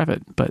be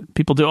private, but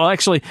people do. Well,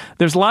 actually,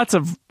 there's lots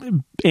of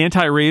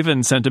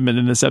anti-Raven sentiment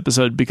in this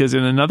episode because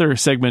in another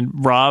segment,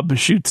 Robb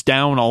shoots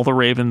down all the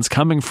ravens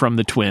coming from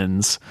the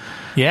twins.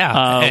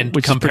 Yeah, and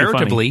which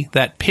comparatively,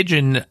 that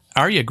pigeon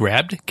Arya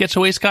grabbed gets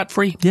away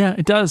scot-free. Yeah,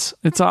 it does.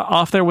 It's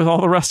off there with all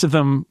the rest of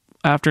them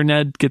after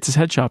Ned gets his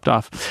head chopped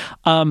off.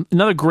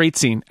 Another great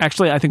scene.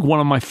 Actually, I think one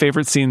of my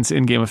favorite scenes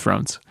in Game of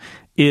Thrones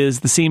is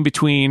the scene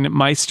between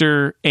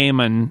Maester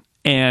Aemon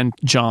and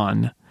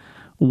Jon,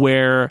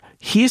 where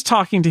he's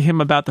talking to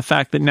him about the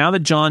fact that now that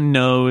Jon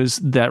knows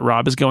that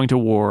Robb is going to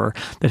war,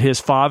 that his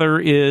father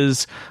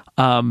is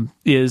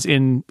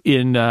being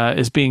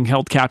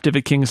held captive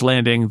at King's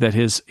Landing, that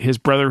his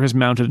brother has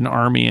mounted an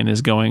army and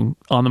is going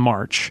on the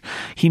march.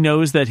 He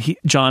knows that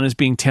Jon is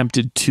being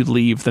tempted to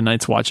leave the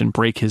Night's Watch and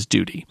break his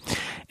duty.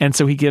 And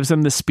so he gives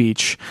him the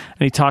speech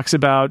and he talks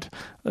about,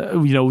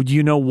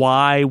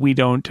 why we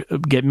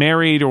don't get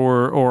married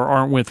or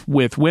aren't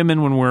with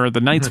women when we're the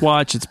Night's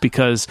Watch. It's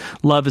because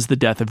love is the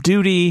death of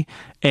duty.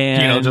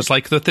 And just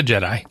like with the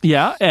Jedi.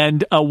 Yeah.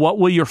 And what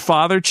will your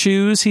father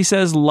choose? He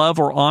says, love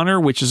or honor,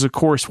 which is, of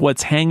course,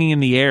 what's hanging in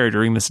the air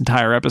during this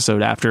entire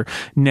episode after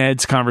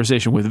Ned's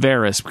conversation with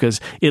Varys, because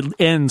it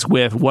ends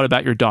with, what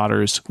about your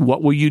daughters?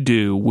 What will you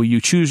do? Will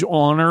you choose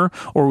honor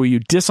or will you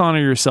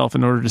dishonor yourself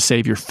in order to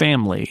save your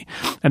family?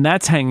 And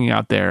that's hanging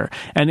out there.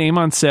 And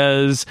Aemon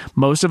says,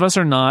 most of us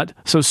are not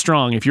so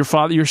strong. If you're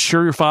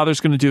sure your father's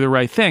going to do the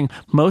right thing,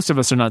 most of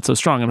us are not so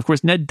strong. And of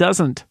course, Ned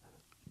doesn't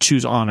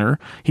choose honor.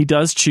 He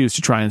does choose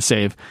to try and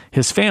save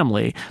his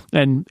family.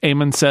 And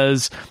Aemon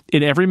says,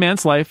 in every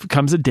man's life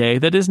comes a day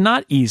that is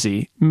not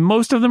easy.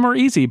 Most of them are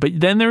easy, but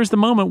then there's the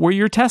moment where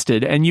you're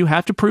tested and you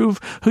have to prove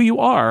who you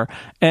are.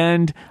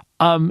 And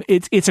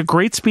it's a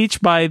great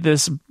speech by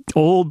this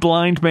old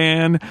blind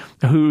man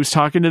who's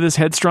talking to this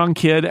headstrong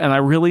kid, and I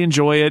really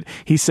enjoy it.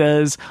 He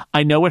says,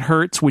 I know it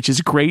hurts, which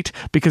is great,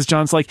 because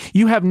Jon's like,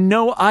 you have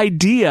no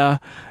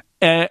idea.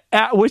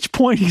 At which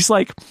point he's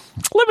like,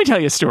 let me tell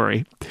you a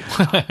story.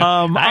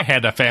 I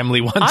had a family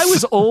once. I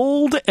was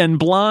old and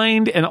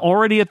blind and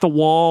already at the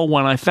wall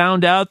when I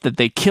found out that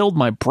they killed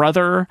my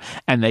brother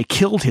and they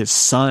killed his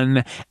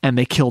son and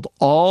they killed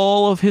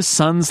all of his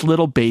son's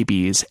little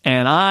babies,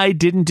 and I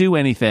didn't do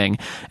anything.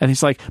 And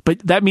he's like, but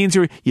that means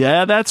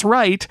yeah, that's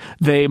right.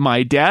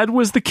 My dad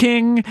was the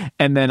king,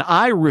 and then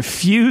I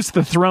refused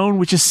the throne,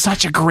 which is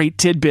such a great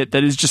tidbit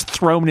that is just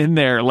thrown in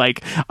there.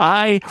 Like,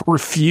 I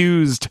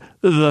refused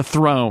the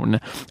throne,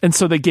 and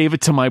so they gave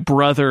it to my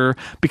brother,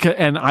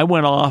 and I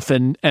went off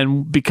and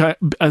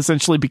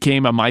essentially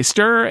became a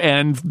Maester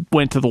and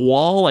went to the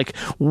wall. Like,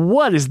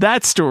 what is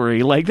that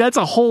story? Like, that's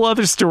a whole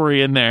other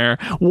story in there.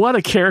 What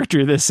a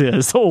character this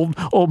is,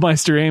 old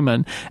Maester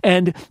Aemon.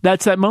 And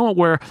that's that moment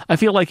where I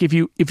feel like if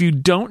you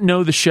don't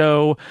know the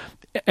show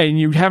and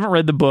you haven't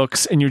read the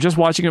books and you're just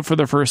watching it for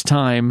the first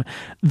time,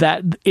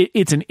 that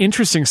it's an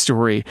interesting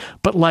story.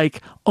 But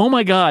like, oh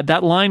my God,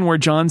 that line where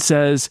Jon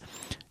says,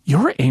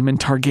 you're Aemon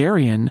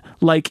Targaryen.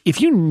 Like, if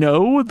you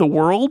know the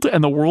world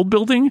and the world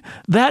building,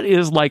 that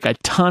is like a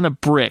ton of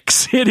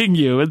bricks hitting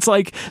you. It's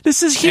like,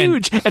 this is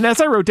huge. And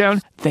as I wrote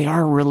down, they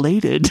are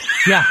related.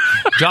 Yeah.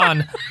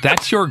 Jon,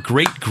 that's your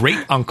great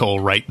uncle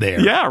right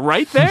there. Yeah,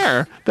 right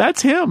there.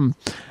 That's him.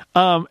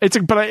 But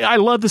I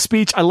love the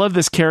speech. I love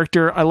this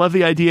character. I love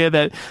the idea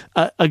that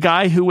a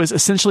guy who was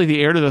essentially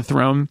the heir to the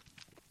throne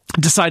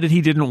decided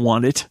he didn't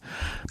want it.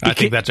 I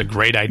think that's a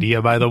great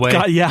idea, by the way.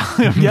 Yeah.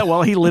 Yeah.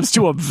 Well, he lives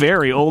to a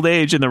very old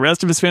age and the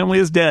rest of his family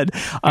is dead.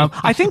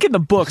 I think in the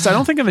books, I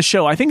don't think in the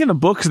show, I think in the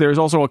books, there's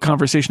also a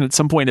conversation at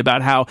some point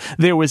about how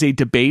there was a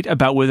debate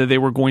about whether they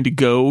were going to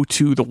go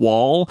to the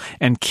wall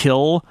and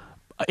kill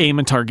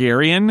Aemon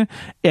Targaryen,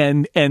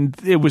 and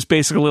it was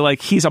basically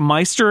like, he's a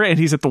Maester and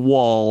he's at the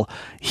wall.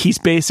 He's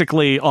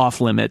basically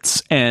off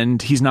limits and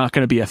he's not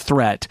going to be a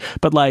threat.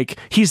 But like,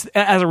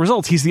 as a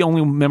result, he's the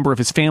only member of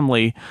his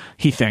family,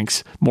 he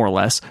thinks, more or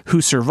less,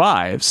 who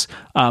survives.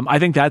 I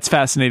think that's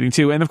fascinating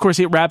too. And of course,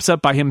 it wraps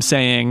up by him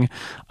saying,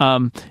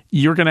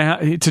 you're going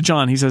to to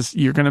Jon, he says,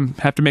 you're going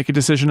to have to make a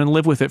decision and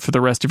live with it for the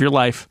rest of your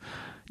life,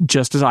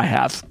 just as I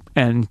have.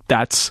 And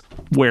that's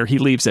where he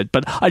leaves it.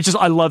 But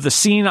I love the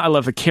scene. I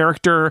love the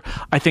character.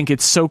 I think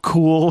it's so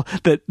cool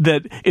that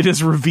it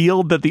is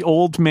revealed that the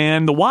old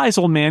man, the wise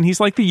old man, he's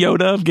like the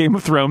Yoda of Game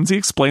of Thrones. He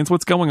explains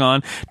what's going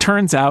on.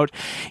 Turns out,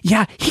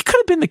 yeah, he could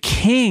have been the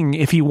king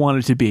if he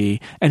wanted to be.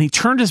 And he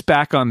turned his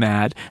back on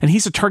that. And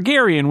he's a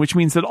Targaryen, which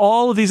means that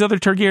all of these other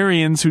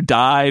Targaryens who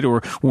died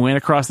or went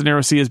across the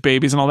narrow sea as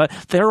babies and all that,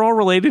 they're all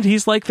related.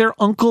 He's like their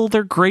uncle,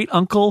 their great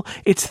uncle.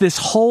 It's this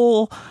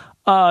whole,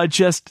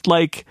 just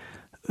like,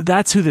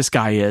 that's who this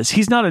guy is.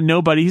 He's not a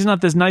nobody. He's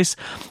not this nice.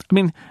 I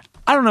mean,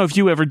 I don't know if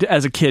you ever,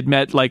 as a kid,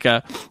 met like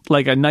a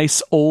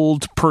nice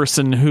old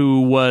person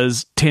who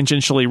was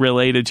tangentially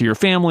related to your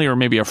family or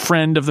maybe a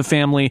friend of the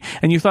family,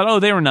 and you thought, oh,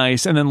 they were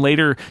nice, and then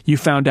later you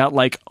found out,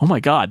 like, oh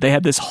my God, they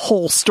had this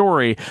whole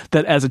story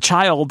that as a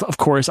child, of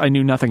course, I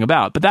knew nothing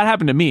about. But that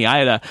happened to me.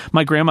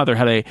 My grandmother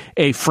had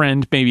a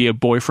friend, maybe a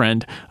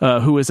boyfriend,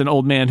 who was an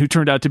old man who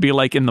turned out to be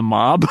like in the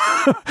mob.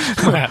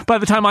 By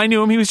the time I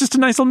knew him, he was just a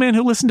nice old man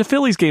who listened to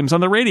Phillies games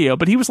on the radio,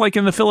 but he was like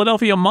in the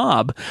Philadelphia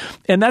mob.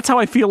 And that's how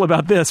I feel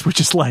about this,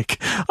 which is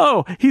like,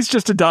 oh, he's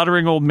just a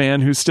doddering old man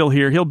who's still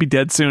here. He'll be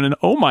dead soon. And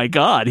oh my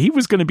God, he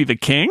was going to be the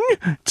king?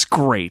 It's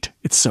great.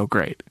 It's so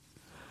great.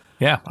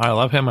 Yeah, I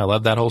love him. I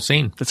love that whole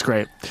scene. That's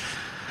great.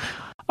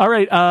 All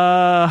right.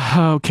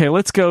 Okay,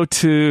 let's go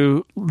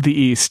to the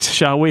east,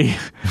 shall we?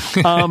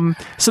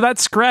 So that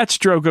scratch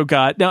Drogo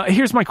got. Now,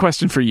 here's my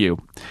question for you.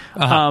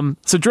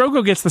 So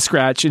Drogo gets the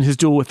scratch in his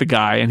duel with the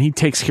guy, and he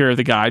takes care of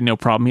the guy, no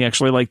problem. He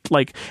actually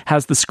like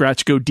has the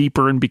scratch go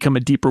deeper and become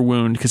a deeper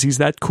wound because he's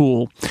that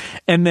cool.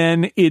 And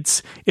then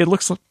it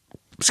looks like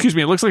it's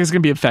going to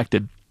be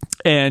infected.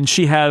 And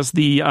she has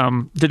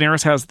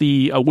Daenerys has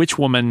the witch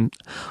woman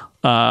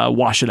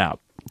wash it out.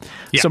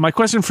 Yeah. So my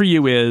question for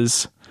you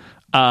is,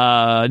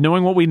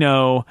 knowing what we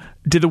know,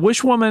 did the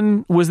witch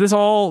woman, was this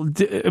all,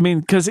 I mean,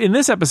 because in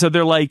this episode,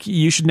 they're like,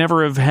 you should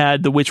never have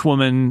had the witch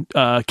woman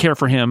care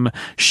for him.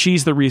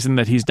 She's the reason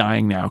that he's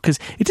dying now. Because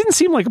it didn't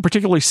seem like a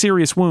particularly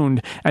serious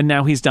wound, and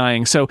now he's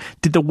dying. So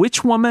did the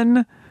witch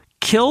woman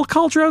kill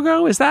Khal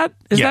Drogo? Is that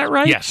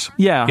right? Yes.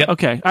 Yeah. Yep.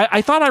 Okay.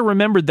 I thought I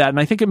remembered that, and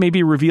I think it may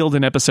be revealed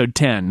in episode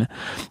 10.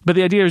 But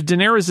the idea is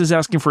Daenerys is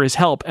asking for his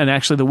help, and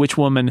actually the witch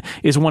woman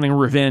is wanting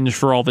revenge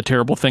for all the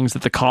terrible things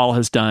that the Khal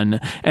has done,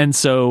 and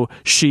so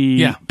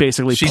she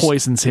basically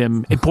poisons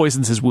him. It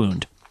poisons his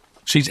wound.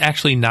 She's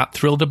actually not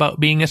thrilled about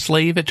being a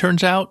slave, it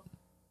turns out.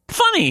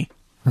 Funny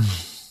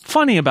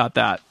about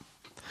that.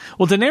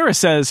 Well, Daenerys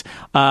says,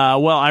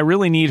 well, I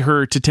really need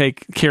her to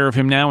take care of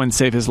him now and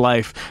save his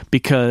life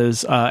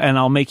because, and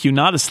I'll make you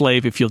not a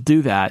slave if you'll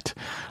do that.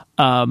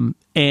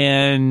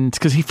 And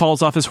because he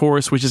falls off his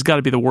horse, which has got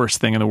to be the worst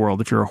thing in the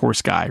world if you're a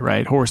horse guy,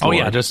 right? Horse lord. Oh,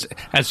 yeah. Just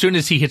as soon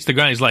as he hits the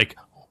ground, he's like,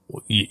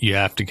 you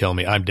have to kill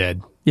me. I'm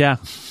dead. Yeah.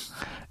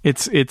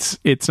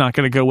 It's not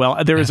going to go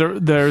well.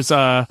 There's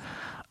a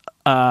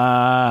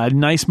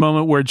nice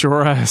moment where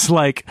Jorah is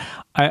like,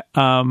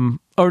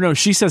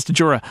 she says to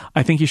Jorah,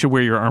 I think you should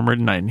wear your armor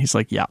tonight. And he's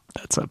like, yeah,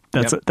 that's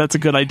a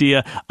good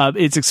idea.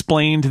 It's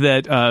explained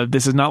that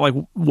this is not like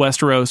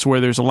Westeros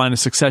where there's a line of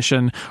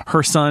succession.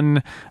 Her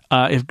son,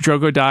 if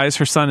Drogo dies,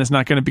 her son is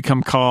not going to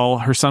become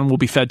Khal. Her son will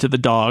be fed to the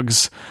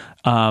dogs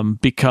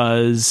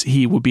because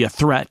he will be a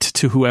threat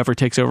to whoever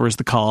takes over as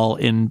the Khal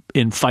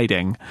in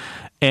fighting.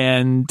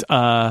 And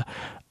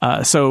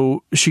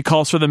so she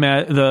calls for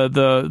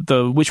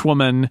the witch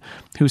woman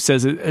who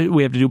says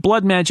we have to do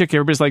blood magic.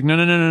 Everybody's like,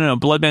 no,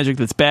 blood magic.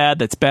 That's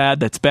bad.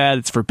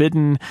 It's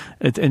forbidden.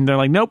 And they're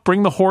like, nope,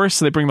 bring the horse.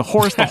 So they bring the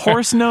horse. The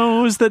horse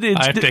knows that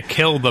I have to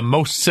kill the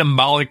most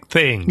symbolic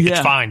thing. Yeah.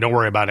 It's fine. Don't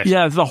worry about it.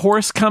 Yeah. The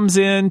horse comes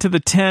into the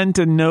tent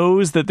and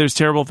knows that there's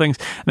terrible things.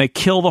 And they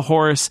kill the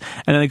horse.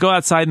 And then they go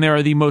outside and there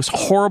are the most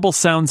horrible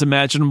sounds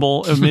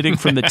imaginable emitting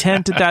from the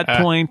tent at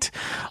that point.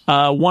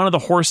 One of the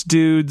horse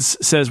dudes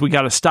says, we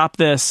got to stop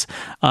this.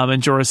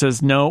 And Jorah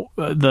says, no,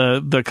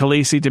 the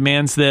Khaleesi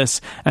demands this.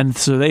 And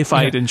so they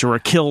fight and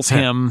Jorah kills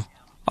him.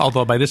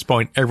 Although by this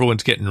point,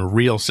 everyone's getting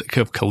real sick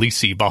of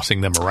Khaleesi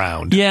bossing them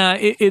around. Yeah,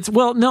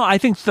 I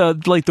think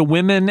the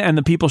women and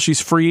the people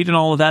she's freed and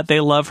all of that, they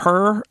love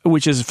her,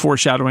 which is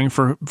foreshadowing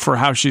for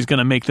how she's going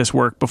to make this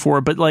work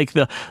before. But like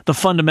the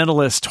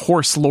fundamentalist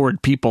horse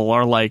lord people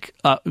are like,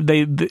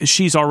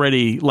 she's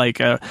already like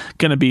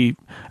going to be,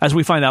 as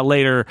we find out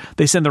later,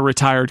 they send the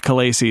retired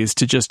Khaleesi's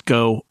to just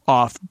go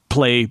off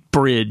play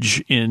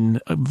bridge in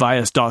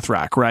Vias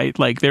Dothrak, right?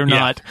 Like they're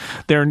not,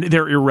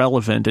 they're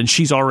irrelevant, and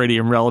she's already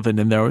irrelevant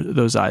in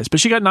those eyes. But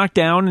she got knocked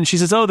down, and she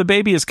says, "Oh, the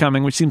baby is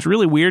coming," which seems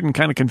really weird and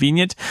kind of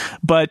convenient.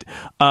 But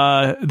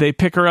they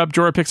pick her up.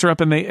 Jorah picks her up,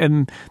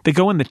 and they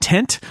go in the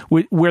tent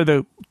where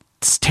the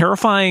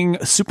terrifying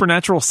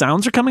supernatural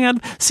sounds are coming out.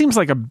 Seems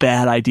like a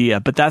bad idea,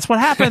 but that's what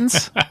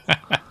happens.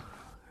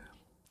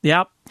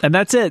 Yep. And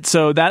that's it.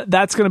 So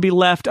that's going to be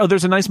left. Oh,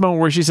 there's a nice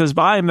moment where she says,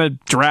 I am the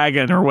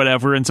dragon or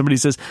whatever. And somebody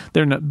says,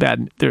 they're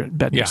bad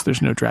news.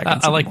 There's no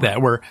dragons. I like that.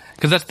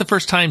 Because that's the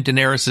first time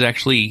Daenerys is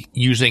actually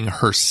using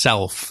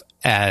herself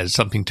as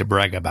something to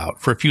brag about.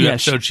 For a few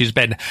episodes, she's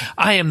been,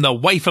 I am the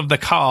wife of the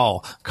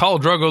Khal. Khal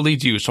Drogo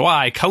leads you. So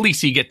I,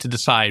 Khaleesi, get to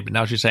decide. But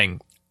now she's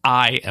saying,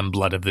 I am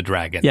blood of the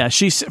dragon. Yeah,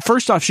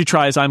 first off, she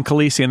tries, I'm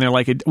Khaleesi, and they're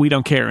like, we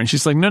don't care. And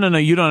she's like, no,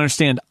 you don't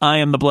understand. I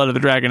am the blood of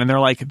the dragon. And they're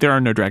like, there are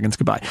no dragons.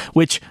 Goodbye.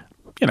 Which,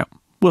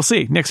 we'll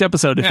see next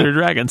episode if they're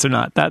dragons or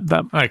not. That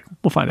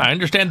we'll find out. I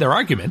understand their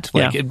argument.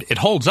 It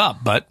holds up,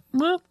 but...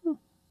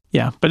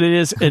 Yeah, but it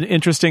is an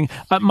interesting...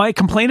 my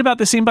complaint about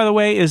this scene, by the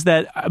way, is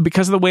that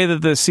because of the way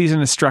that the season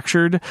is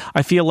structured,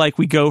 I feel like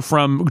we go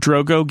from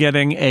Drogo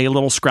getting a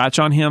little scratch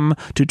on him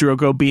to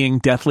Drogo being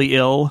deathly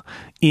ill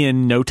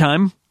in no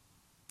time.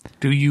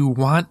 Do you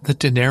want the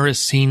Daenerys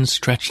scene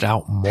stretched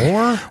out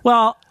more?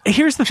 Well,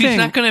 here's the thing. She's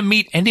not going to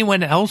meet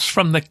anyone else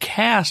from the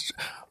cast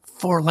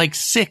for like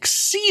 6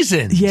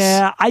 seasons.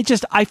 Yeah,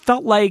 I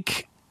felt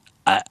like...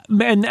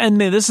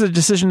 and this is a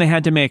decision they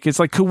had to make. It's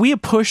like, could we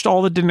have pushed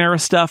all the Daenerys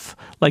stuff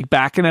like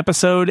back an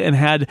episode and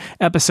had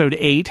episode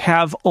 8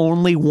 have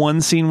only one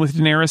scene with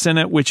Daenerys in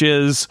it, which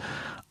is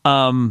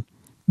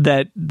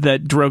that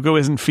Drogo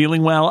isn't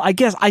feeling well? I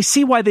guess I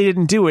see why they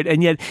didn't do it,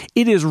 and yet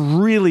it is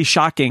really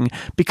shocking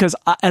because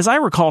as I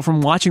recall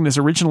from watching this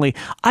originally,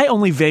 I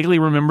only vaguely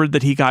remembered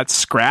that he got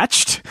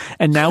scratched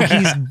and now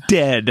he's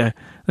dead.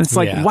 It's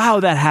like, wow,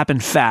 that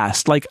happened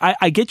fast. Like,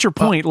 I get your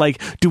point.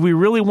 Like, do we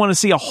really want to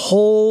see a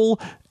whole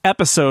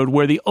episode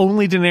where the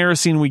only Daenerys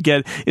scene we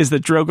get is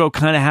that Drogo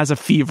kind of has a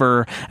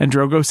fever and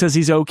Drogo says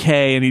he's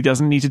okay and he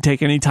doesn't need to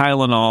take any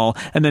Tylenol,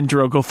 and then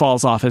Drogo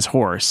falls off his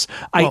horse?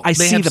 I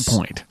see the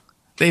point.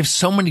 They have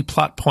so many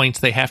plot points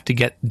they have to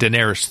get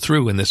Daenerys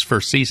through in this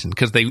first season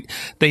because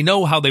they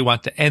know how they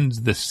want to end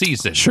the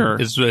season. Sure.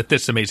 Is with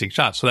this amazing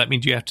shot. So that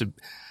means you have to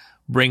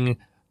bring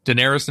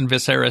Daenerys and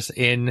Viserys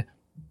in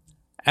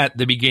at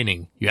the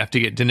beginning. You have to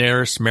get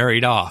Daenerys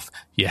married off.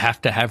 You have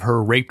to have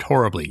her raped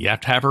horribly. You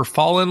have to have her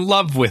fall in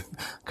love with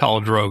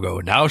Khal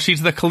Drogo. Now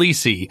she's the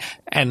Khaleesi.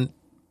 And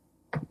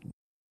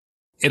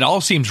it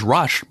all seems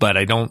rushed, but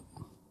I don't...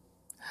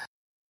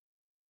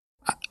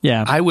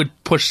 Yeah. I would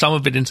push some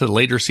of it into the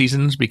later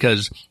seasons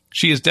because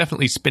she is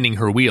definitely spinning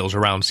her wheels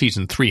around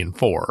season 3 and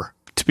 4.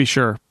 To be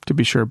sure.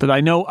 But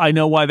I know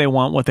why they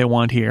want what they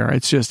want here.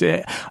 It's just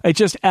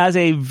as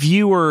a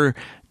viewer,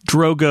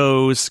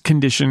 Drogo's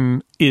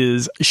condition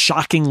is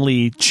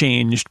shockingly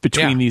changed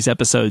between these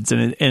episodes,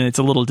 and it's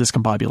a little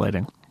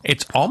discombobulating.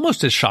 It's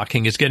almost as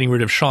shocking as getting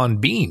rid of Sean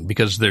Bean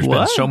because there's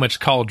been so much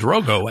Khal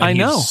Drogo, and I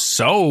know. He's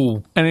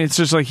so... And it's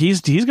just like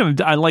he's going to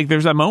die. Like,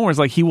 there's that moment where it's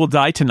like, he will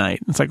die tonight.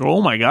 It's like,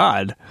 oh my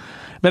God.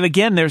 But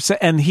again,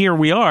 and here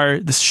we are,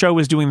 the show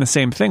is doing the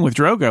same thing with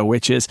Drogo,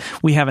 which is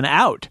we have an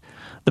out.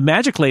 The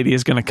magic lady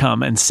is going to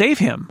come and save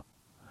him.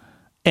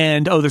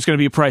 And, there's going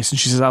to be a price. And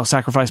she says, I'll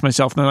sacrifice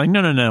myself. And they're like,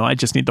 no, I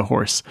just need the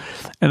horse.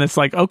 And it's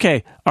like,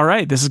 okay, all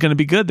right, this is going to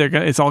be good.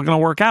 It's all going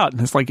to work out.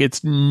 And it's like,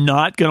 it's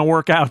not going to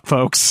work out,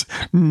 folks.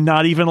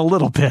 Not even a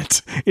little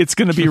bit. It's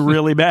going to be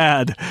really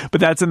bad. But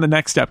that's in the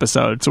next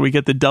episode. So we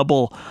get the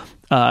double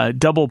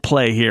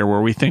play here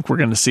where we think we're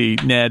going to see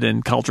Ned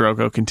and Khal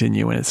Drogo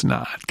continue, and it's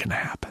not going to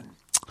happen.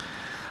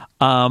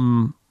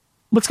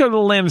 Let's go to the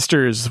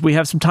Lannisters. We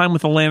have some time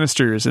with the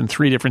Lannisters in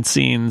 3 different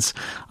scenes.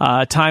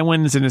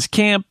 Tywin's in his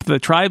camp. The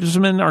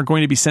tribesmen are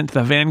going to be sent to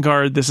the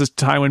vanguard. This is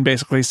Tywin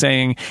basically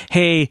saying,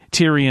 hey,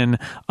 Tyrion,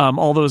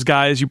 all those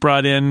guys you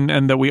brought in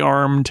and that we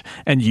armed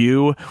and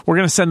we're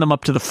going to send them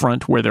up to the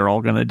front where they're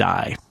all going to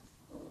die.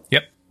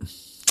 Yep.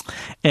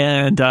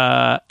 And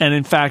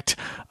in fact,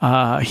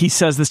 he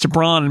says this to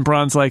Bronn, and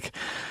Bronn's like,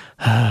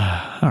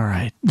 all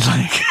right.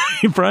 Like,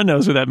 Bronn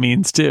knows what that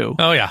means too.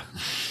 Oh, yeah.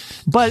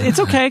 But it's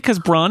okay because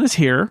Bronn is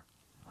here,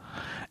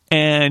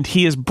 and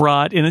he is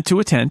brought into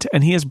a tent,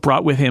 and he has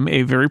brought with him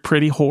a very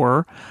pretty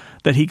whore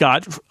that he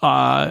got.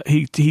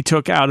 He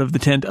took out of the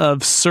tent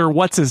of Sir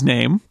What's His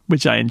Name,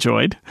 which I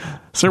enjoyed.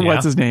 Sir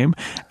What's His Name,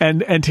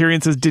 and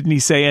Tyrion says, "Didn't he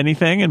say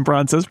anything?" And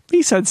Bronn says,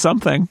 "He said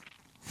something."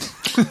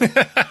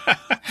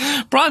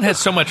 Bronn has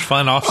so much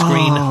fun off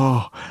screen.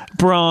 Oh,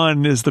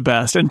 Bronn is the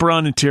best, and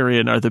Bronn and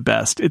Tyrion are the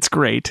best. It's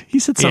great. He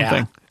said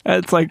something. Yeah.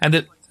 It's like,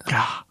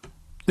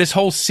 this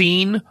whole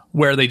scene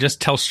where they just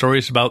tell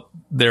stories about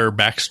their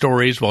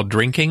backstories while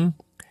drinking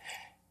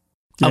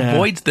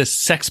avoids the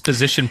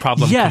sexposition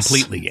problem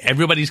completely.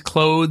 Everybody's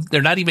clothed.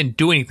 They're not even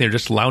doing anything. They're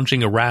just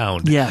lounging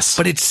around. Yes.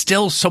 But it's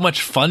still so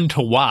much fun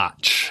to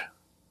watch.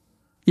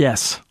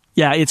 Yes.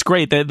 Yeah, it's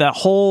great. The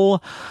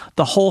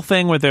whole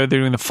thing where they're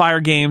doing the fire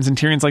games, and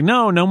Tyrion's like,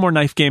 no more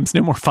knife games,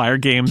 no more fire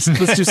games.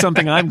 Let's do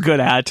something I'm good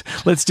at.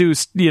 Let's do,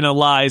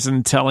 lies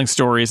and telling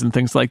stories and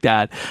things like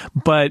that.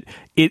 But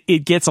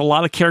it gets a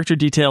lot of character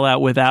detail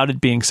out without it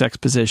being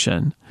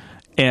sexposition.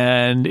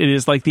 And it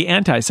is like the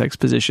anti-sex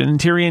position. And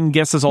Tyrion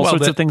guesses all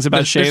sorts of things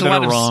about Shay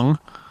that are wrong.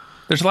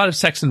 There's a lot of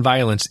sex and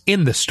violence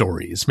in the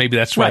stories. Maybe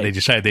that's why they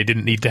decided they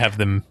didn't need to have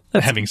them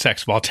having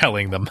sex while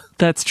telling them.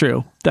 That's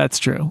true.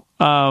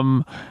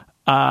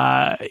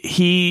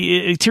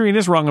 Tyrion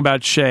is wrong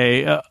about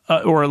Shay,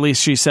 or at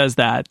least she says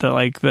that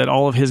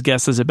all of his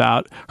guesses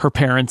about her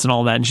parents and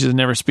all that, and she says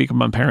never speak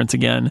about parents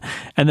again.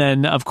 And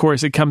then, of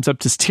course, it comes up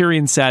to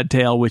Tyrion's sad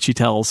tale, which he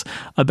tells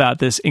about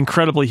this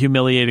incredibly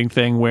humiliating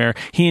thing where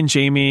he and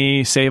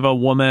Jaime save a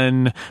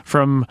woman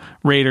from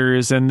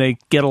raiders, and they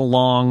get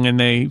along, and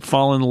they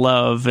fall in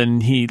love,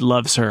 and he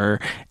loves her,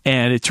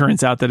 and it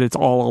turns out that it's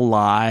all a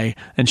lie,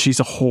 and she's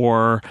a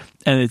whore.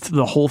 And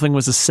the whole thing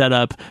was a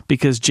setup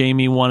because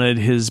Jaime wanted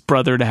his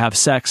brother to have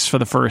sex for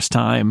the first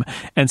time.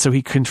 And so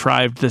he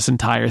contrived this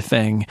entire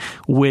thing,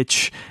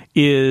 which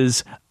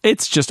it's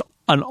just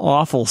an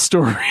awful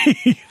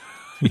story.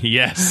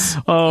 Yes.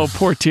 Oh,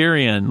 poor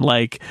Tyrion.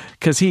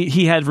 Because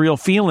he had real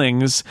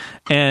feelings,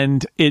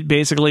 and it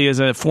basically is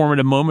a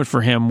formative moment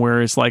for him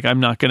where it's like, I'm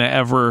not going to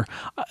ever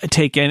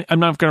I'm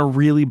not going to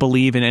really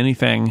believe in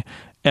anything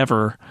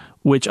ever,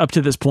 which up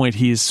to this point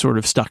he's sort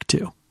of stuck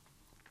to.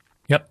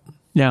 Yep.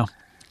 Yeah.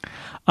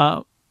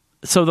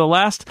 So the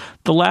last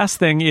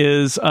thing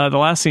is the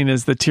last scene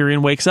is that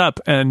Tyrion wakes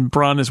up, and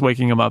Bronn is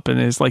waking him up, and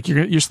is like,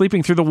 "You're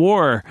sleeping through the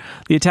war.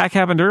 The attack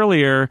happened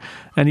earlier."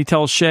 And he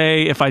tells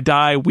Shay, "If I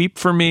die, weep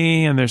for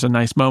me." And there's a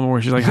nice moment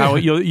where she's like, "How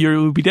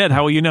you'll be dead?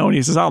 How will you know?" And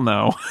he says, "I'll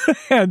know."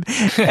 and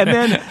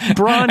then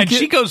Bronn and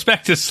she goes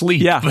back to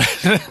sleep. Yeah.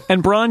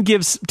 And Bronn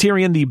gives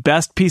Tyrion the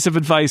best piece of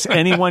advice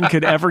anyone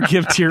could ever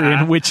give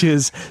Tyrion, which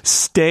is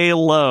stay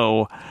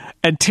low.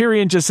 And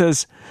Tyrion just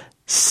says,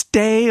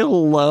 "Stay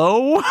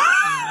low."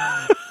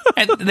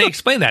 And they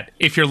explain that.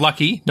 If you're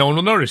lucky, no one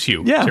will notice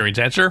you. Yeah. Tyrion's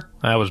answer,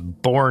 I was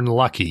born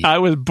lucky.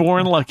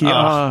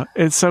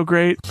 It's so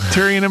great.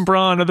 Tyrion and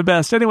Bronn are the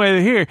best.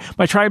 Anyway, here,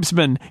 my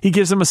tribesman, he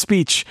gives him a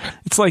speech.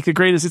 It's like the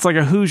greatest, it's like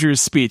a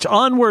Hoosiers speech.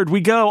 Onward we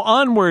go,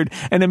 onward.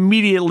 And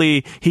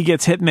immediately he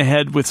gets hit in the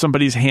head with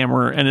somebody's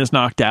hammer and is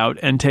knocked out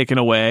and taken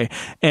away.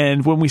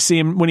 And when we see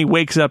him, when he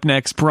wakes up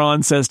next,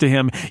 Bronn says to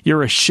him,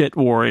 "You're a shit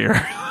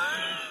warrior."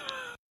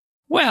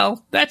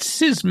 Well, that's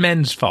his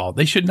men's fault.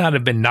 They should not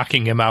have been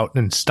knocking him out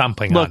and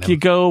stomping on him. Look, you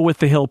go with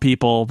the hill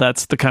people.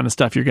 That's the kind of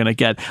stuff you're going to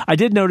get. I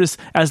did notice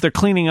as they're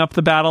cleaning up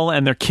the battle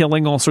and they're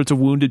killing all sorts of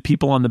wounded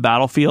people on the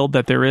battlefield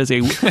that there is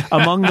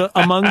among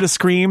the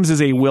screams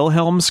is a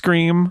Wilhelm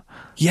scream.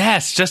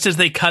 Yes, just as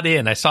they cut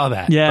in. I saw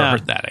that. Yeah. Or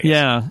heard that, I guess.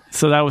 Yeah.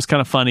 So that was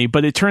kind of funny.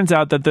 But it turns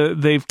out that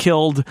they've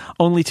killed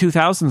only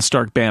 2,000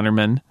 Stark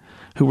bannermen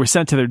who were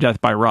sent to their death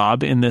by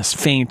Robb in this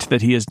feint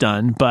that he has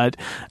done. But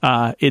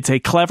it's a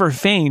clever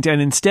feint, and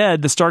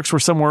instead the Starks were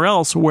somewhere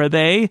else where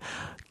they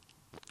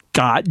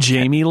got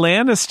Jaime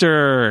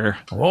Lannister.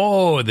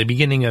 Oh, the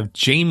beginning of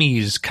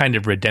Jaime's kind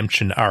of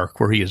redemption arc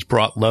where he is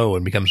brought low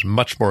and becomes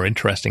much more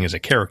interesting as a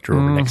character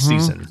over next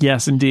season.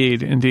 Yes,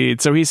 indeed, indeed.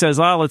 So he says,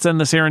 let's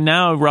end this here and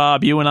now,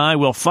 Robb. You and I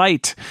will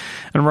fight.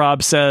 And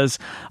Robb says,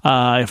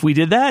 if we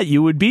did that,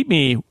 you would beat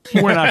me.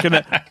 We're not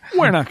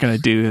gonna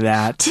do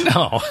that.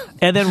 No.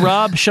 And then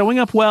Robb showing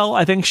up well,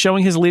 I think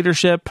showing his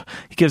leadership.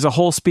 He gives a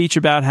whole speech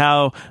about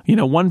how,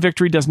 one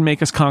victory doesn't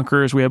make us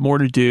conquerors. We have more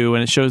to do.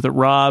 And it shows that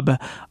Robb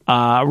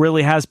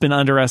really has been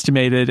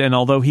underestimated. And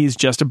although he's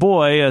just a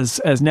boy,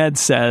 as Ned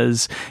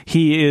says,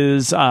 he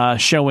is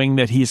showing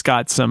that he's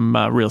got some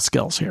real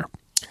skills here.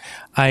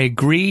 I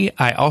agree.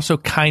 I also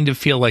kind of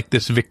feel like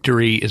this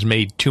victory is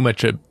made too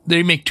much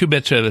they make too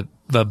much of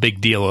a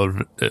big deal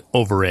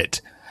over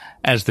it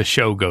as the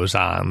show goes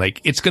on.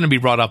 Like, it's going to be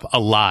brought up a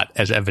lot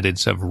as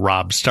evidence of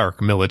Robb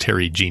Stark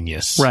military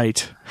genius.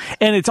 Right.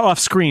 And it's off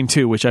screen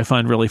too, which I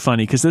find really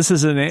funny because this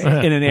is in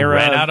an era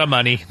ran out of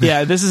money.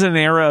 Yeah, this is an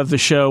era of the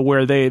show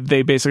where they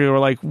basically were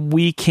like,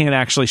 we can't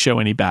actually show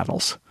any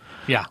battles.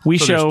 Yeah.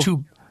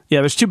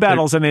 There's two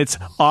battles and it's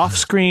off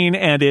screen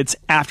and it's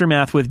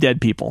aftermath with dead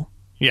people.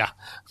 Yeah.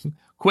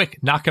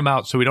 Quick, knock him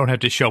out so we don't have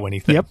to show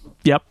anything.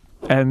 Yep.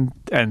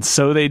 And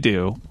so they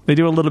do. They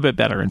do a little bit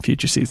better in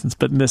future seasons,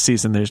 but in this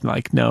season there's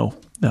like no,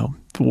 the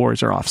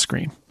wars are off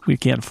screen. We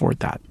can't afford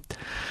that.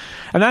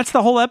 And that's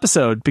the whole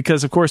episode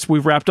because of course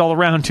we've wrapped all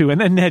around to,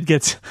 and then Ned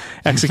gets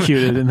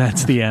executed and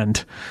that's the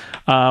end.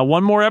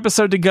 One more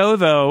episode to go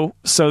though,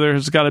 so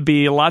there's got to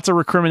be lots of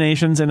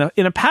recriminations in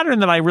a pattern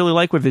that I really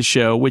like with this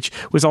show, which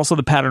was also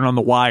the pattern on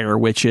The Wire,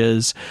 which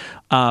is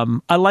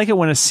I like it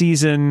when a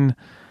season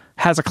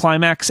has a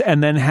climax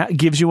and then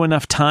gives you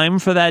enough time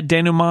for that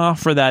denouement,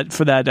 for that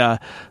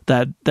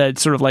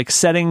sort of like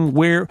setting.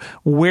 Where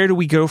do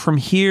we go from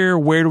here?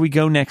 Where do we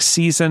go next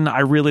season? I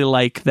really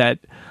like that.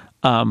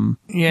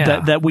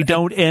 That we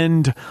don't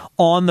end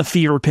on the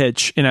fever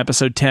pitch in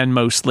episode 10.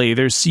 Mostly,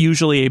 there's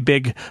usually a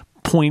big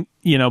point,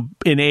 in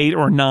 8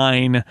 or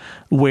 9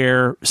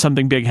 where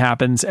something big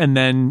happens, and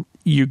then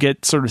you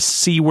get sort of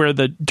see where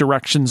the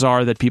directions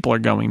are that people are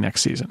going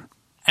next season.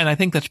 And I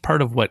think that's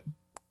part of what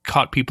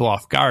caught people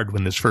off guard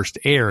when this first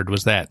aired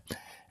was that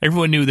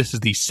everyone knew this is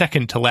the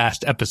second to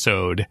last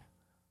episode,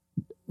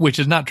 which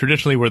is not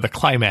traditionally where the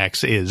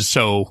climax is.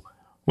 So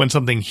when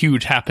something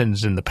huge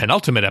happens in the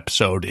penultimate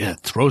episode, it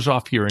throws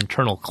off your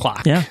internal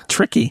clock. Yeah,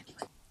 tricky.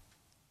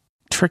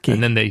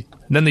 And then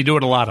they do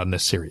it a lot on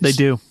this series. They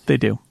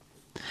do.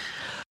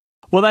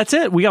 Well, that's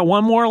it. We got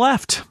one more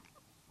left.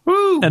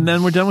 Woo! And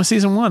then we're done with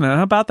season 1.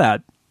 How about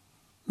that?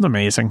 It's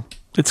amazing.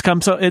 It's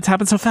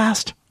happened so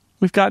fast.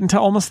 We've gotten to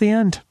almost the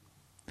end.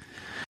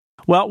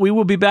 Well, we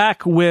will be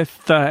back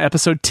with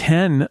episode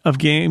 10 of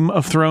Game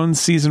of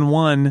Thrones Season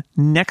 1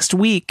 next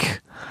week.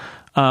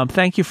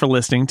 Thank you for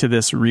listening to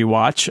this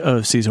rewatch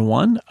of Season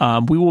 1.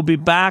 We will be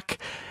back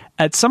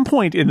at some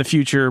point in the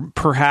future,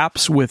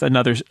 perhaps with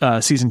another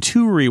Season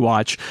 2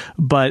 rewatch,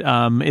 but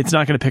it's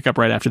not going to pick up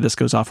right after this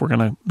goes off. We're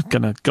going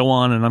to go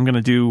on, and I'm going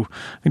to do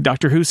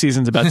Doctor Who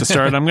season's about to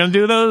start. I'm going to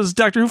do those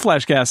Doctor Who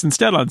flashcasts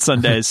instead on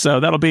Sundays, so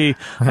that'll be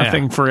a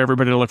thing for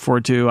everybody to look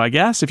forward to, I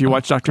guess, if you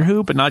watch Doctor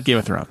Who, but not Game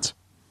of Thrones.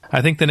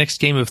 I think the next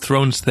Game of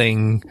Thrones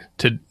thing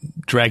to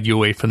drag you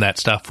away from that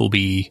stuff will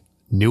be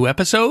new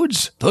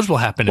episodes. Those will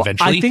happen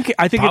eventually.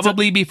 I think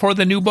probably before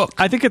the new book.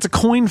 I think it's a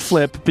coin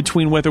flip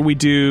between whether we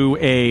do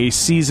a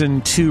season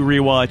 2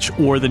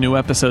 rewatch or the new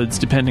episodes,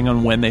 depending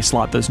on when they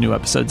slot those new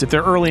episodes. If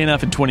they're early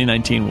enough in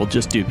 2019, we'll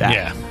just do that.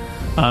 Yeah.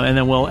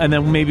 And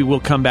then maybe we'll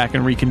come back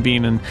and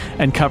reconvene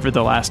and cover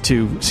the last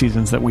 2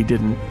 seasons that we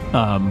didn't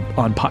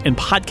in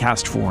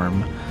podcast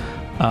form.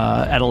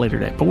 At a later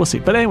date, but we'll see.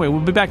 But anyway, we'll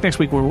be back next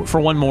week for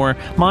one more.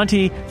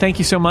 Monty, thank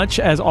you so much,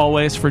 as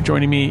always, for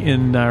joining me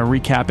in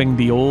recapping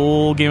the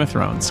old Game of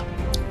Thrones.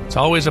 It's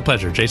always a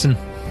pleasure, Jason.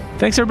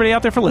 Thanks, everybody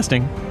out there, for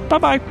listening.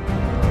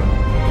 Bye-bye.